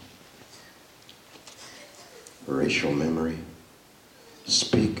print. Racial memory.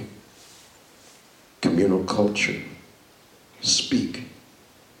 Speak. Communal culture. Speak.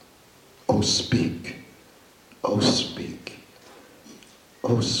 Oh, speak. Oh, speak.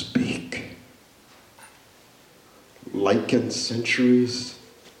 Oh, speak. Liken centuries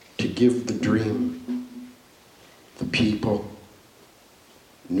to give the dream. The people.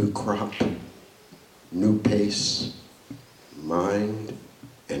 New crop. New pace. Mind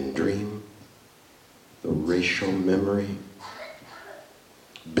and dream. the racial memory.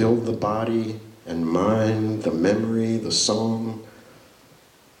 Build the body and mind, the memory, the song.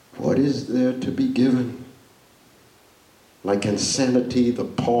 What is there to be given? Like insanity, the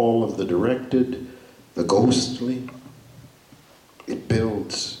pall of the directed, the ghostly, it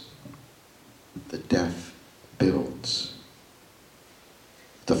builds. The death builds.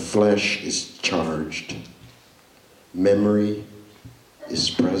 The flesh is charged. Memory is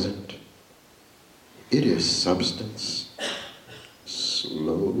present. It is substance.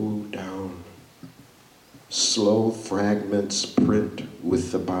 Slow down. Slow fragments print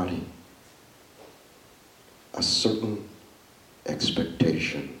with the body. A certain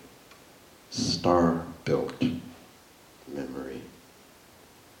expectation. Star-built memory.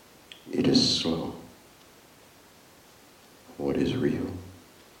 It is slow. What is real?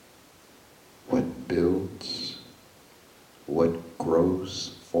 What builds? What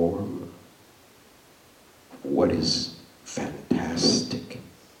grows form? What is fantastic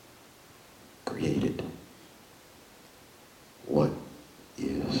created? What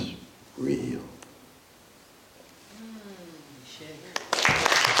is real?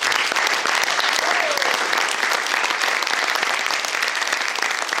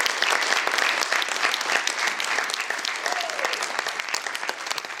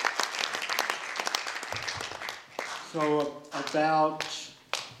 So about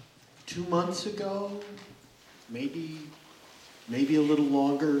 2 months ago, maybe a little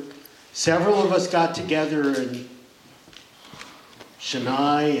longer, several of us got together, and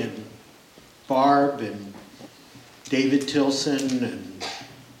Shania and Barb and David Tilson and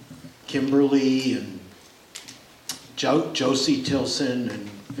Kimberly and Josie Tilson,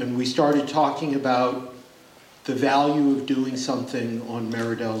 and we started talking about the value of doing something on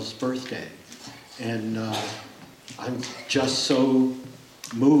Maridel's birthday. And I'm just so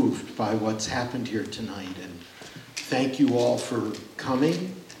moved by what's happened here tonight. And thank you all for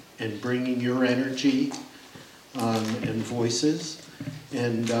coming and bringing your energy and voices.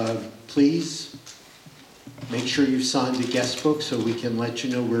 And please make sure you sign the guest book so we can let you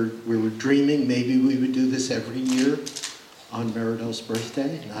know we're dreaming. Maybe we would do this every year on Maridel's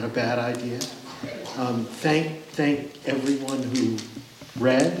birthday. Not a bad idea. Thank everyone who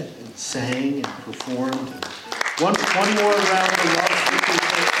read and sang and performed. One more round of love for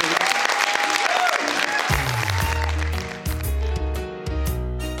people.